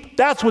sheep.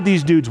 That's what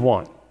these dudes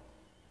want.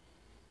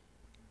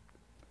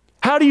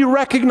 How do you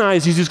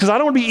recognize these dudes? Because I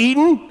don't want to be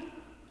eaten.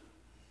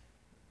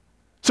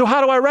 So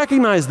how do I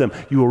recognize them?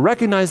 You will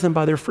recognize them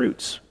by their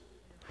fruits.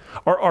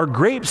 Are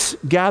grapes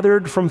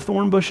gathered from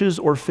thorn bushes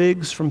or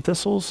figs from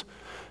thistles?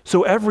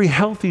 So every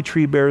healthy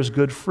tree bears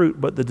good fruit,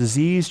 but the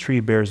diseased tree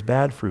bears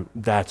bad fruit.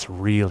 That's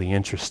really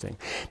interesting,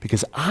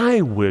 because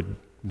I would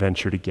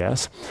venture to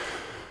guess,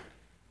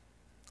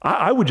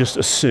 I would just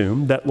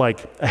assume that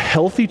like a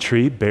healthy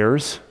tree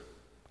bears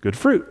good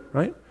fruit,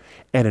 right?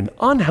 And an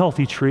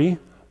unhealthy tree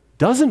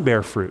doesn't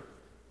bear fruit.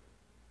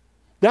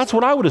 That's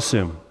what I would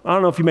assume. I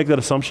don't know if you make that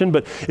assumption,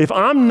 but if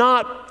I'm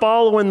not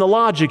following the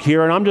logic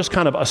here and I'm just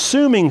kind of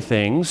assuming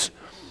things,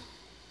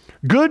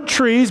 good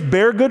trees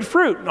bear good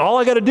fruit. All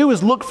I got to do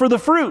is look for the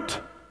fruit,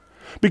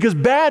 because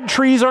bad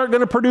trees aren't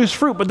going to produce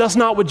fruit, but that's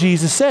not what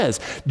Jesus says.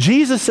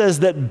 Jesus says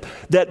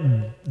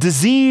that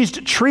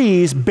diseased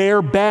trees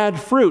bear bad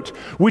fruit,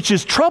 which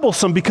is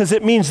troublesome because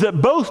it means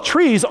that both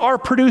trees are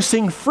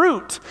producing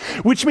fruit,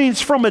 which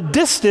means from a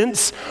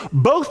distance,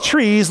 both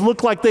trees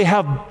look like they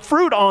have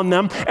fruit on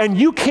them, and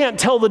you can't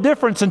tell the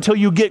difference until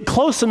you get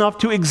close enough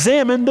to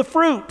examine the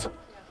fruit.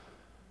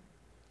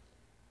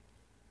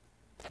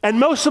 And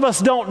most of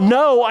us don't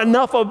know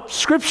enough of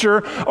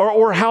Scripture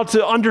or how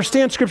to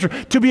understand Scripture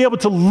to be able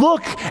to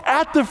look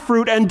at the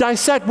fruit and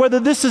dissect whether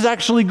this is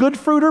actually good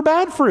fruit or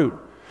bad fruit.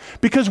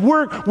 Because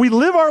we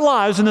live our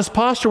lives in this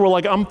posture where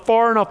like, I'm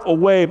far enough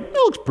away, it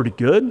looks pretty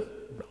good.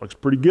 That looks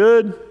pretty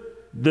good.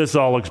 This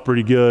all looks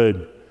pretty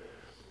good.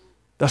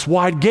 That's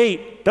wide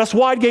gate. That's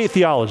wide gate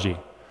theology,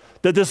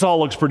 that this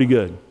all looks pretty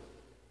good.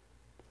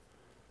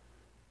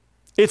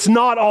 It's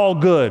not all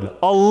good.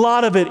 A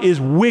lot of it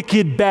is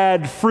wicked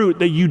bad fruit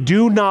that you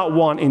do not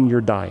want in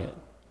your diet.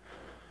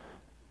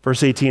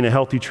 Verse 18, a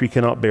healthy tree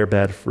cannot bear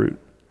bad fruit,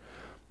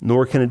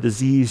 nor can a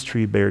diseased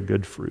tree bear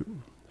good fruit.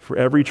 For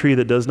every tree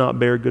that does not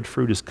bear good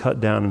fruit is cut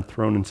down and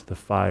thrown into the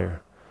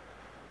fire.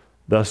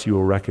 Thus you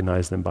will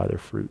recognize them by their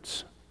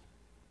fruits.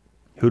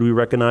 Who do we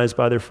recognize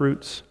by their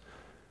fruits?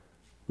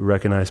 We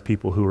recognize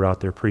people who are out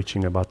there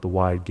preaching about the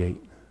wide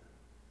gate.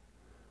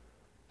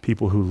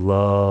 People who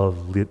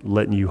love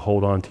letting you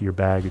hold on to your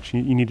baggage.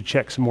 You need to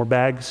check some more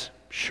bags?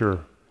 Sure.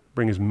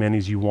 Bring as many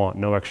as you want,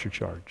 no extra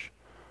charge.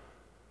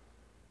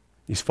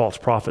 These false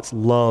prophets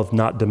love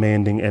not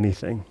demanding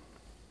anything.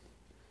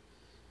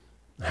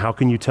 How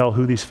can you tell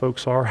who these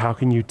folks are? How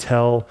can you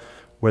tell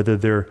whether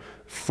their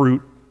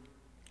fruit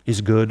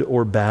is good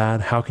or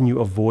bad? How can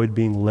you avoid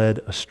being led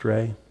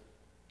astray?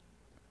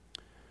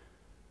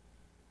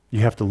 You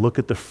have to look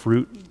at the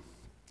fruit.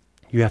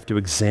 You have to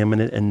examine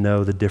it and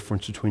know the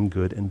difference between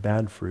good and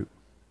bad fruit.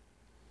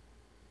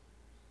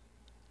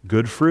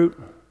 Good fruit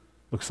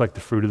looks like the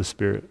fruit of the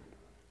Spirit.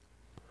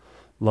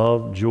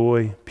 Love,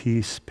 joy,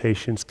 peace,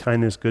 patience,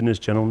 kindness, goodness,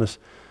 gentleness,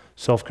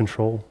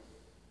 self-control.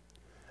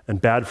 And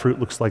bad fruit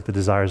looks like the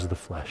desires of the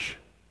flesh.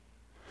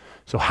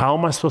 So how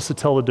am I supposed to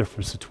tell the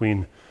difference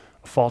between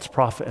a false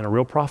prophet and a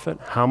real prophet?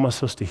 How am I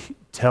supposed to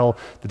tell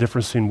the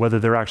difference between whether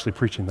they're actually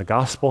preaching the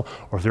gospel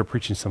or if they're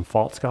preaching some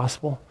false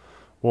gospel?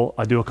 Well,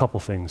 I do a couple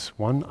things.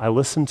 One, I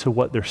listen to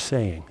what they're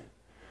saying,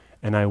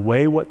 and I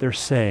weigh what they're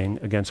saying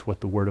against what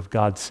the Word of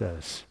God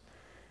says.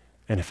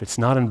 And if it's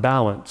not in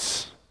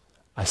balance,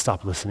 I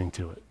stop listening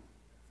to it.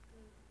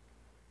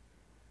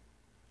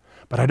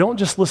 But I don't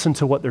just listen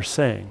to what they're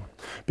saying,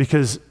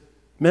 because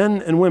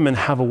men and women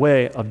have a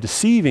way of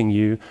deceiving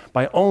you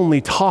by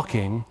only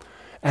talking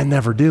and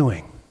never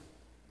doing.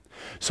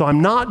 So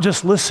I'm not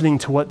just listening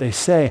to what they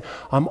say,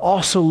 I'm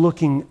also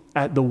looking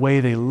at the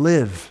way they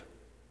live.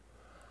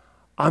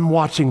 I'm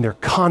watching their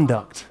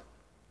conduct.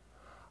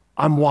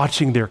 I'm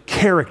watching their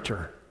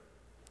character.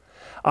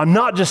 I'm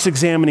not just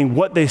examining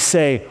what they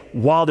say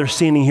while they're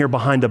standing here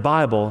behind a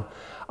Bible.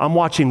 I'm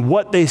watching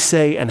what they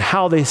say and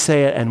how they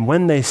say it and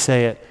when they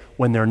say it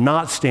when they're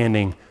not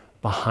standing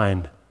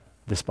behind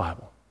this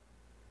Bible.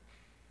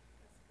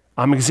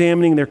 I'm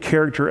examining their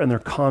character and their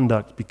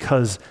conduct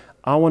because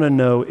I want to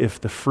know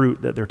if the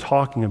fruit that they're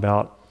talking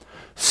about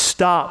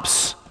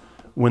stops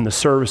when the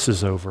service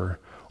is over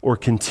or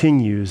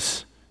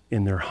continues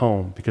in their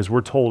home, because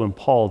we're told in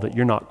Paul that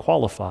you're not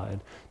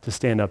qualified to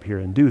stand up here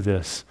and do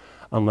this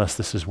unless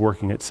this is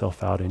working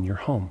itself out in your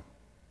home.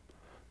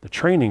 The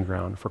training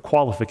ground for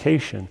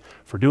qualification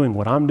for doing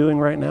what I'm doing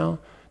right now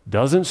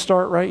doesn't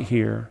start right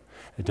here.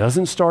 It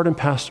doesn't start in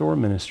pastoral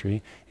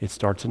ministry. It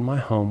starts in my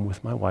home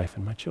with my wife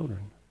and my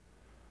children.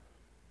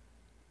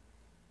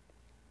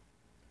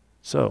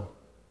 So,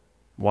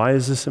 why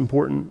is this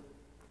important?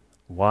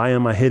 Why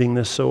am I hitting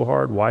this so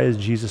hard? Why is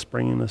Jesus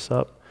bringing this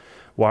up?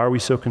 Why are we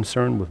so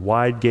concerned with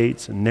wide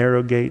gates and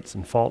narrow gates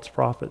and false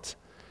prophets?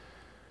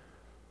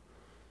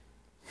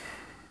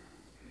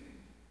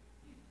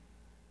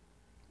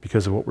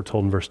 Because of what we're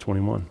told in verse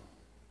 21.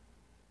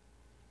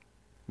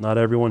 Not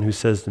everyone who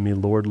says to me,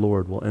 Lord,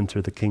 Lord, will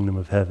enter the kingdom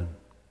of heaven,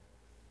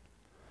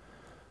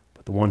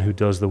 but the one who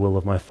does the will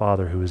of my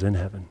Father who is in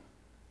heaven.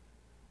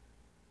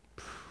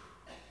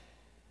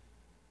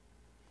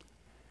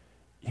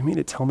 You mean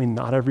to tell me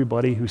not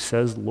everybody who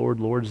says, Lord,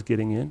 Lord, is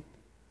getting in?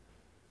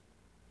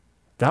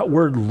 That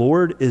word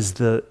Lord is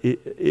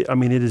it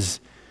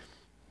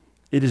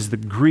is the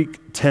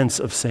Greek tense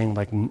of saying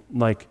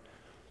like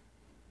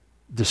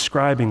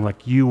describing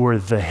like you were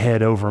the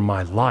head over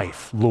my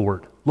life,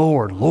 Lord,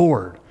 Lord,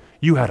 Lord.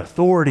 You had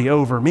authority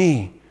over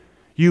me.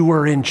 You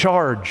were in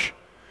charge.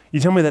 You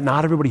tell me that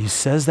not everybody who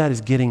says that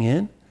is getting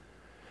in?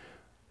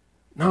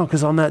 No,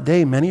 because on that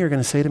day, many are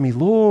going to say to me,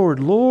 Lord,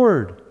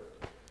 Lord,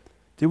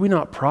 did we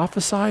not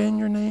prophesy in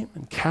your name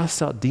and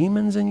cast out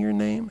demons in your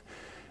name?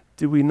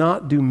 Did we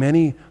not do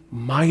many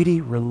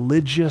mighty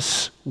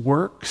religious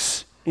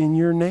works in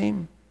your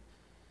name?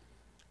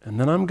 And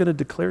then I'm going to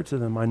declare to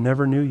them, I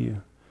never knew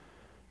you.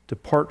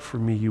 Depart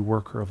from me, you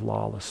worker of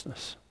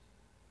lawlessness.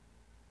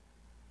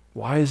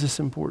 Why is this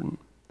important?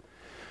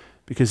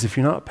 Because if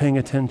you're not paying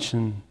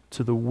attention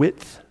to the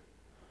width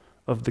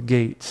of the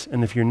gates,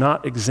 and if you're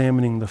not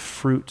examining the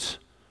fruit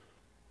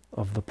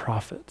of the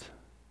prophet,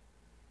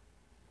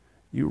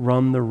 you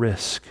run the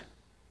risk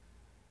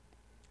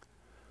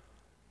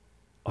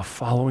of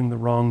following the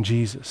wrong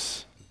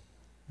Jesus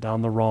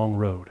down the wrong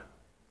road.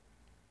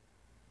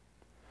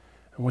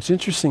 And what's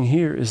interesting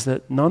here is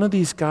that none of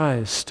these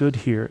guys stood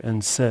here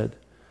and said,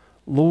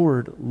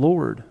 Lord,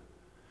 Lord,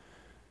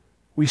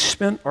 we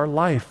spent our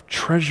life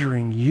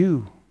treasuring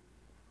you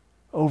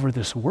over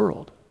this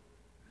world.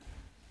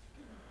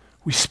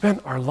 We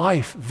spent our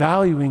life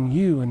valuing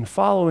you and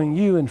following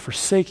you and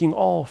forsaking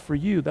all for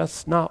you.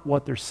 That's not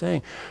what they're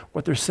saying.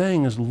 What they're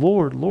saying is,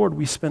 Lord, Lord,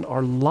 we spent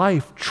our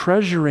life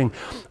treasuring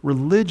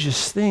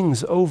religious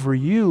things over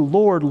you.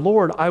 Lord,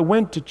 Lord, I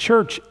went to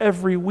church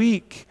every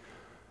week.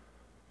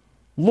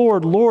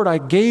 Lord, Lord, I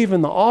gave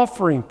in the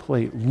offering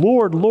plate.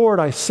 Lord, Lord,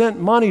 I sent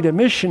money to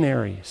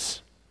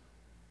missionaries.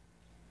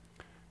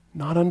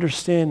 Not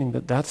understanding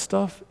that that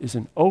stuff is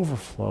an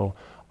overflow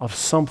of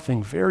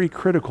something very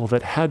critical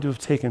that had to have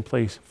taken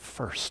place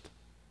first.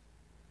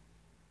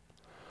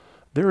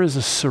 There is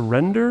a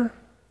surrender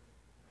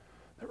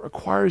that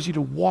requires you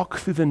to walk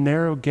through the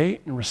narrow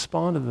gate and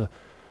respond to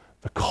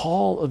the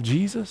call of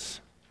Jesus.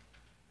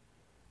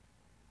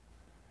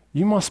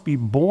 You must be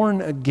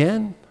born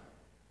again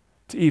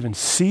to even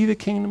see the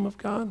kingdom of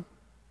God.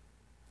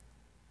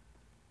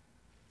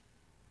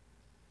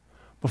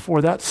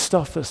 Before that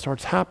stuff that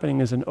starts happening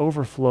is an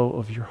overflow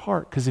of your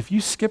heart. Because if you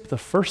skip the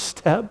first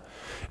step,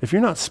 if you're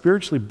not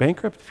spiritually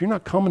bankrupt, if you're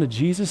not coming to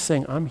Jesus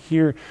saying, I'm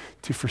here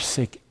to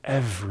forsake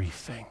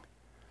everything,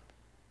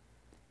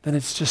 then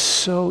it's just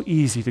so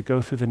easy to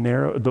go through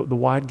the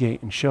wide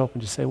gate and show up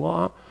and just say,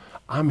 well,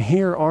 I'm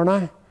here, aren't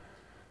I?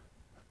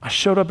 I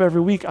showed up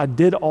every week. I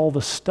did all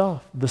the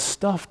stuff. The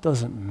stuff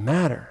doesn't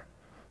matter.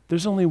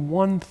 There's only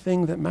one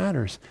thing that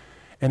matters,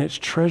 and it's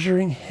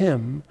treasuring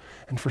him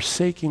and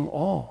forsaking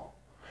all.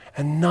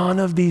 And none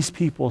of these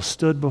people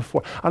stood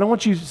before. I don't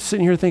want you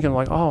sitting here thinking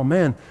like, oh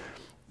man,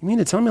 you mean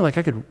to tell me like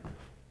I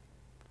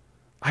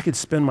could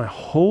spend my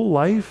whole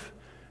life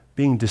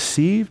being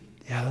deceived?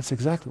 Yeah, that's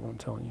exactly what I'm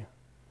telling you.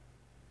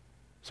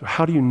 So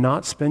how do you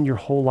not spend your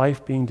whole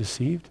life being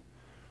deceived?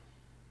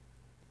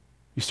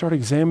 You start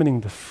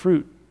examining the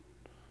fruit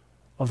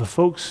of the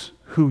folks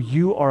who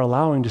you are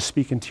allowing to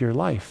speak into your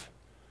life.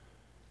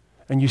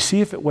 And you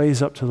see if it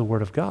weighs up to the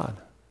Word of God.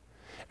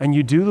 And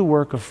you do the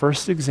work of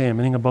first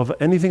examining above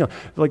anything else.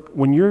 Like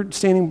when you're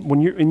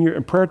in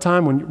your prayer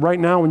time, right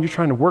now when you're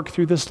trying to work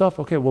through this stuff,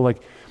 okay, well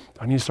like,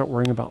 I need to start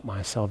worrying about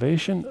my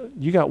salvation.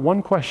 You got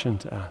one question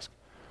to ask.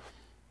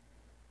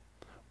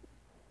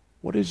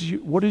 What is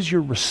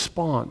your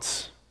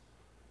response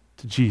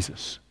to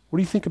Jesus? What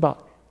do you think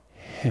about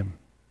him?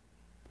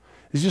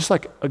 Is he just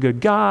like a good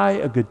guy,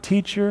 a good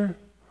teacher?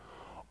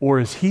 Or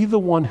is he the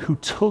one who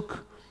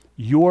took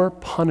your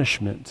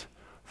punishment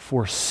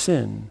for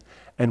sin,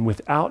 and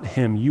without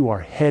him you are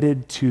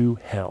headed to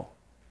hell?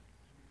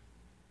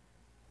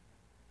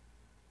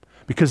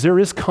 Because there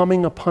is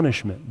coming a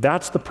punishment.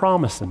 That's the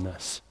promise in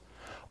this.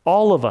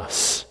 All of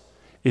us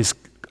is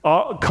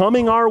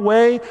coming our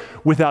way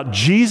without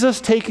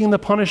Jesus taking the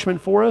punishment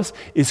for us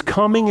is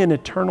coming in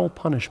eternal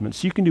punishment.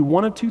 So you can do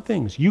one of two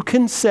things. You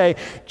can say,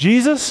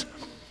 Jesus,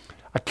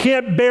 I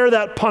can't bear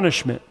that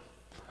punishment.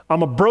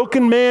 I'm a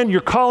broken man.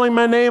 You're calling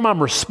my name.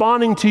 I'm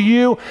responding to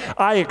you.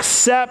 I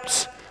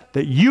accept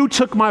that you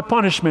took my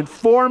punishment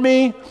for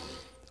me.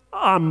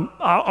 I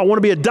want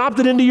to be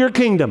adopted into your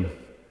kingdom.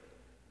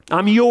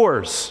 I'm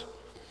yours.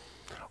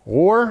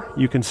 Or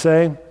you can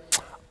say,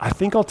 I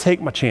think I'll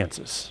take my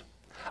chances.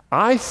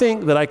 I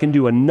think that I can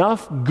do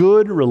enough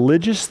good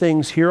religious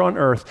things here on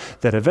earth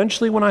that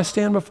eventually when I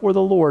stand before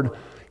the Lord,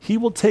 he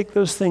will take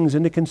those things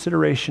into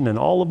consideration and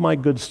all of my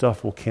good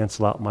stuff will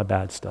cancel out my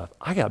bad stuff.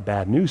 I got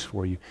bad news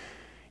for you.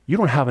 You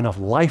don't have enough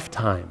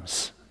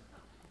lifetimes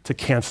to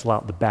cancel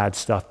out the bad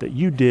stuff that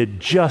you did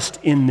just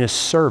in this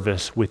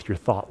service with your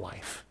thought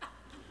life.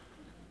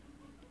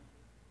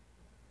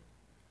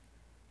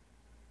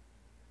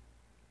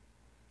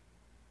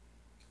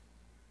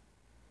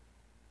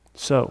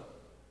 So,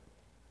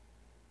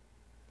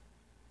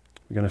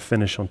 we're going to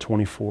finish on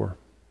 24.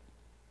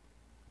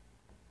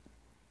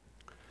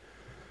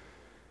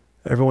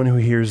 Everyone who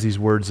hears these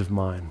words of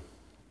mine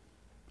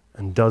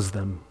and does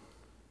them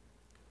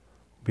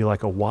will be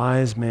like a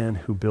wise man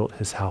who built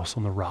his house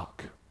on the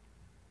rock.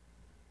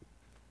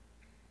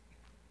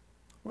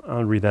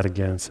 I'll read that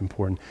again, it's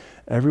important.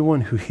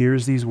 Everyone who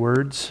hears these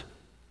words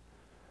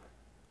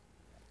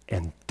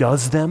and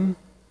does them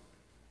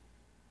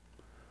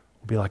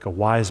will be like a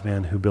wise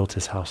man who built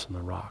his house on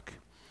the rock.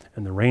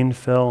 And the rain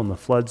fell, and the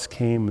floods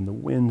came, and the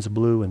winds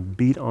blew and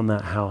beat on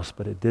that house,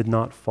 but it did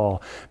not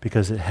fall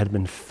because it had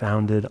been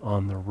founded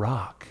on the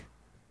rock.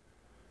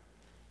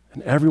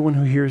 And everyone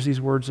who hears these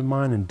words of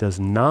mine and does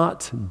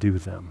not do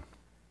them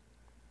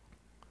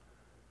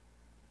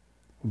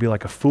will be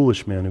like a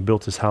foolish man who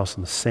built his house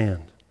on the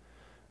sand.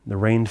 The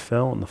rain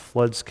fell, and the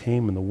floods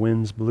came, and the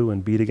winds blew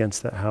and beat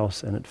against that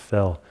house, and it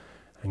fell,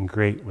 and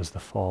great was the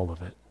fall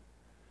of it.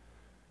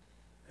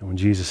 And when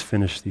Jesus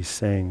finished these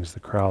sayings, the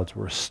crowds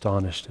were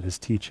astonished at his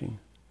teaching,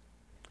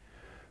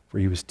 for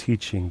he was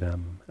teaching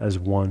them as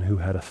one who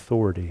had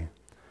authority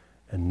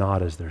and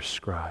not as their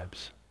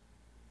scribes.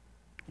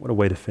 What a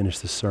way to finish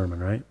this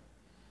sermon, right?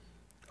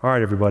 All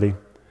right, everybody.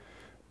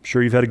 I'm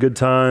sure you've had a good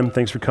time.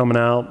 Thanks for coming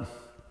out.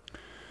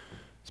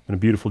 It's been a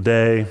beautiful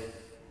day.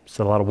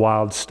 Said a lot of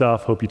wild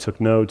stuff. Hope you took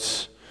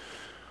notes.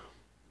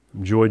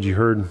 Enjoyed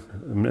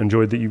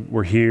that you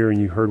were here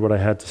and you heard what I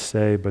had to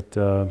say, but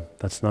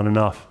that's not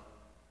enough.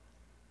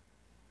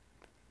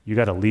 You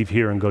got to leave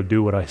here and go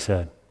do what I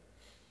said.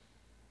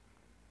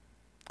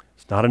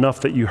 It's not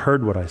enough that you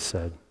heard what I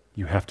said.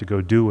 You have to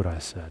go do what I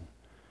said.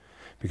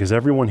 Because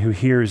everyone who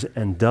hears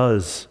and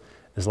does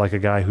is like a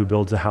guy who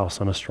builds a house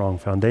on a strong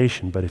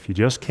foundation. But if you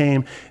just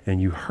came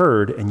and you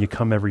heard and you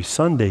come every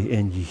Sunday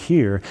and you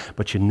hear,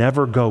 but you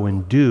never go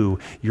and do,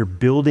 you're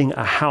building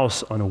a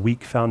house on a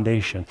weak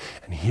foundation.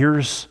 And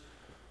here's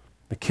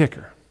the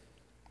kicker.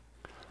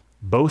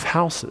 Both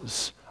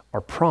houses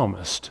are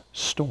promised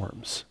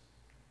storms.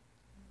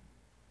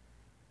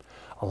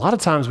 A lot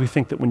of times we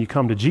think that when you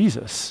come to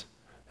Jesus,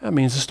 that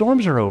means the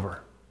storms are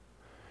over.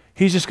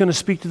 He's just going to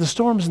speak to the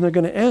storms and they're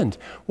going to end.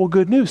 Well,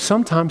 good news,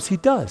 sometimes he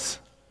does.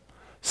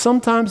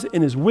 Sometimes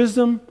in his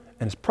wisdom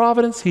and his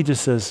providence, he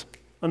just says,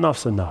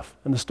 enough's enough,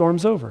 and the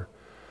storm's over.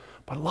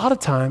 But a lot of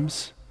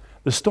times,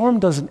 the storm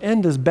doesn't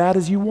end as bad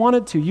as you want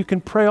it to. You can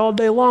pray all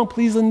day long,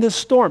 please end this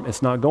storm.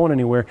 It's not going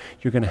anywhere.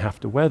 You're going to have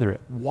to weather it.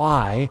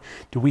 Why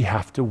do we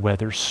have to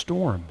weather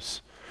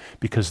storms?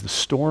 Because the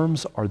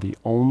storms are the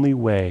only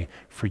way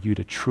for you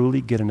to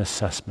truly get an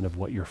assessment of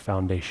what your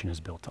foundation is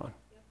built on.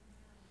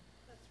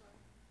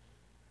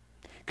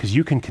 Because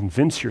you can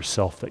convince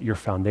yourself that your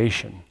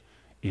foundation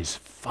is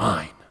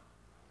fine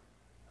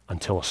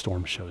until a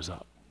storm shows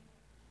up.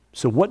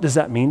 So what does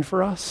that mean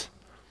for us?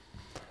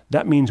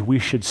 That means we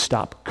should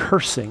stop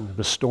cursing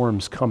the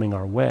storms coming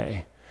our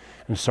way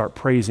and start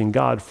praising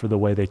God for the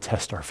way they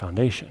test our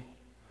foundation.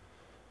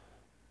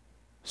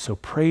 So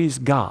praise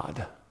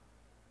God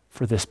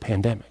for this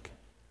pandemic.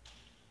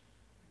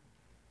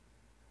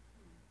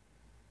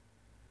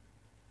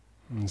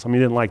 And some of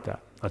you didn't like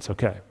that. That's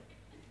okay.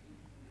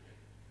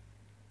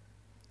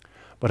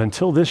 But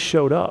until this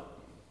showed up,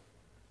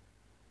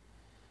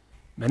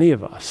 many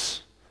of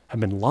us have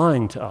been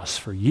lying to us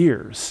for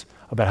years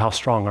about how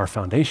strong our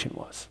foundation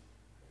was.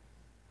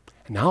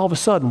 And now all of a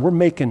sudden we're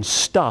making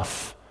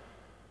stuff,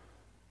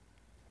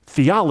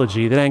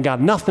 theology, that ain't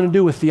got nothing to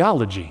do with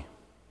theology.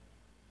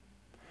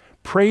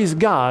 Praise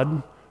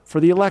God for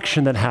the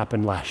election that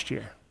happened last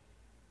year.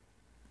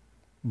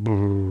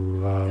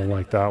 Boo, I don't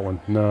like that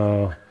one.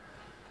 No.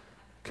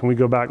 Can we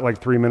go back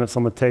like 3 minutes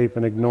on the tape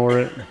and ignore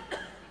it?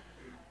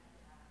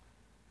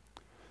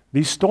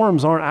 These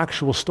storms aren't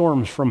actual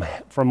storms from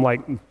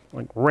like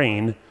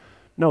rain.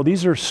 No,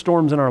 these are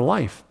storms in our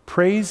life.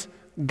 Praise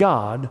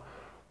God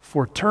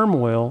for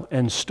turmoil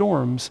and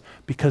storms,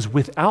 because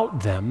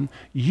without them,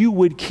 you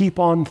would keep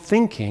on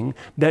thinking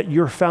that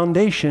your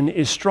foundation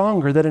is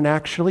stronger than it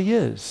actually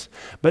is.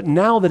 But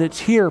now that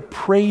it's here,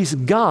 praise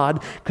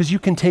God, because you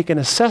can take an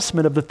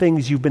assessment of the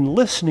things you've been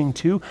listening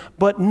to,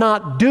 but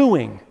not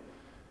doing.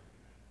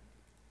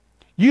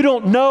 You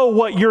don't know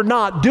what you're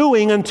not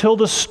doing until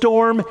the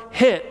storm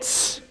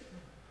hits.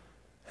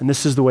 And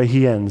this is the way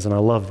he ends, and I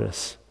love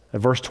this. At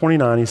verse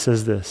 29, he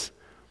says this: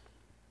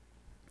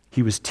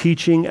 he was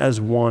teaching as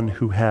one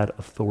who had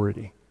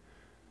authority.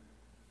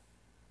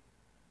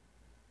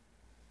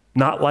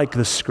 Not like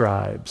the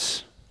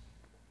scribes.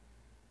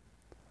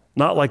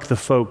 Not like the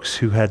folks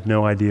who had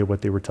no idea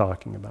what they were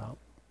talking about.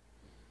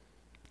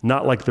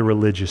 Not like the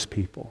religious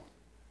people.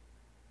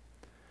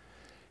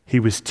 He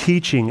was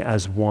teaching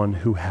as one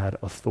who had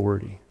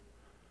authority.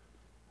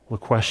 Well,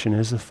 the question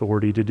is,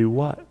 authority to do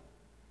what?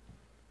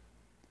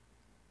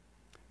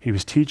 He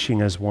was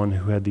teaching as one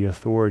who had the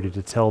authority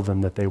to tell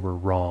them that they were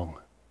wrong,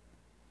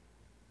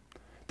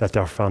 that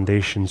their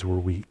foundations were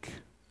weak,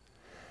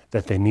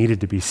 that they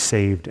needed to be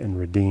saved and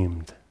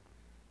redeemed.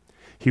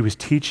 He was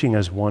teaching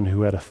as one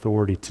who had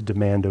authority to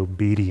demand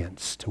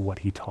obedience to what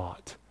he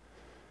taught.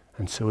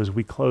 And so as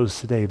we close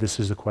today, this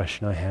is the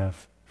question I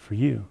have for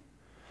you.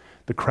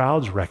 The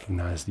crowds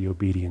recognize the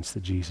obedience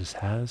that Jesus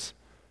has.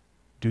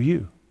 Do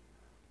you?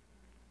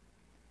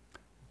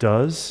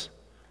 Does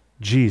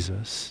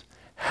Jesus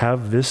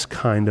have this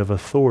kind of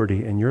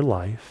authority in your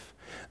life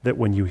that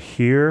when you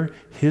hear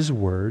his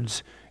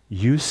words,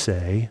 you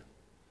say,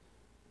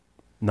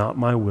 not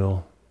my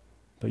will,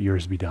 but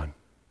yours be done.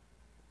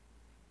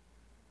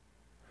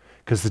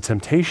 Because the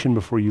temptation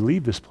before you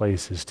leave this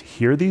place is to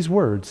hear these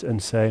words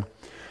and say,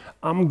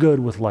 I'm good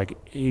with like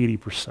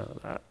 80%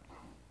 of that,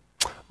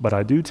 but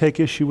I do take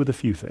issue with a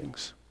few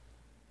things.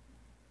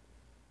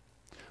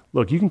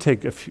 Look, you can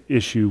take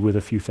issue with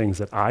a few things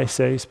that I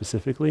say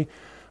specifically,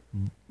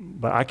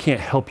 but I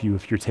can't help you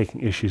if you're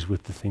taking issues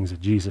with the things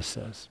that Jesus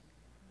says.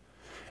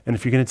 And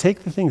if you're going to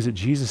take the things that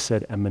Jesus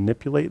said and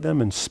manipulate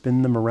them and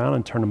spin them around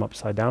and turn them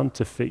upside down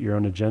to fit your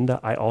own agenda,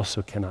 I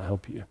also cannot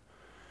help you.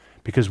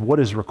 Because what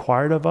is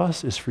required of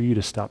us is for you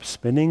to stop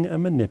spinning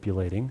and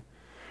manipulating,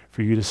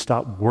 for you to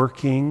stop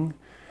working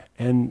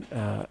and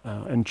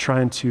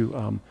trying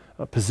to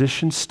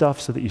position stuff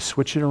so that you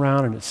switch it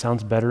around and it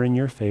sounds better in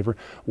your favor.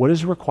 What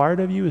is required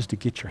of you is to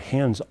get your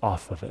hands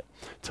off of it,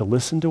 to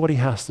listen to what he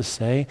has to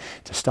say,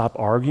 to stop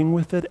arguing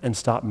with it and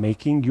stop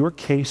making your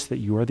case that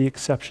you are the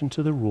exception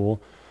to the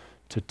rule,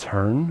 to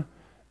turn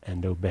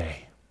and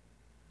obey.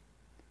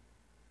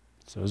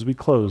 So as we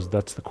close,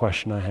 that's the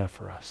question I have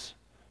for us.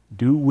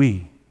 Do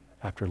we,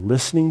 after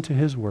listening to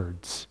his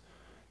words,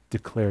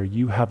 declare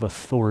you have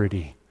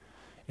authority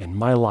in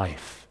my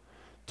life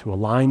to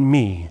align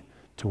me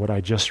to what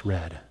I just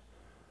read?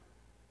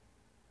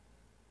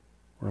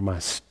 Or am I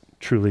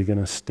truly going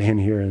to stand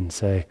here and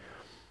say,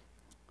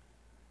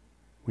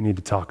 we need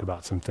to talk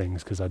about some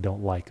things because I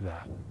don't like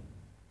that?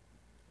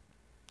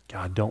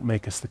 God, don't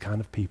make us the kind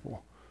of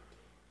people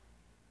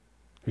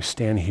who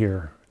stand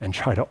here and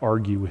try to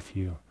argue with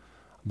you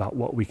about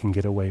what we can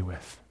get away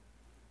with.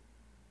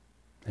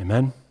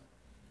 Amen?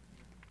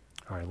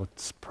 All right,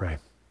 let's pray.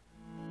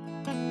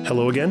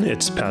 Hello again,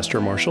 it's Pastor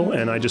Marshall,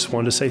 and I just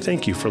wanted to say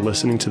thank you for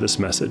listening to this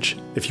message.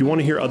 If you want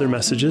to hear other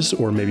messages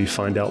or maybe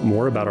find out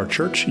more about our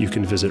church, you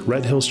can visit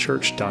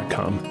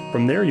redhillschurch.com.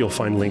 From there, you'll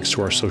find links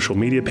to our social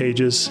media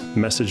pages,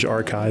 message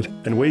archive,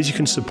 and ways you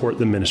can support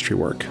the ministry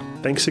work.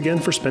 Thanks again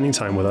for spending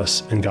time with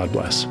us, and God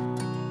bless.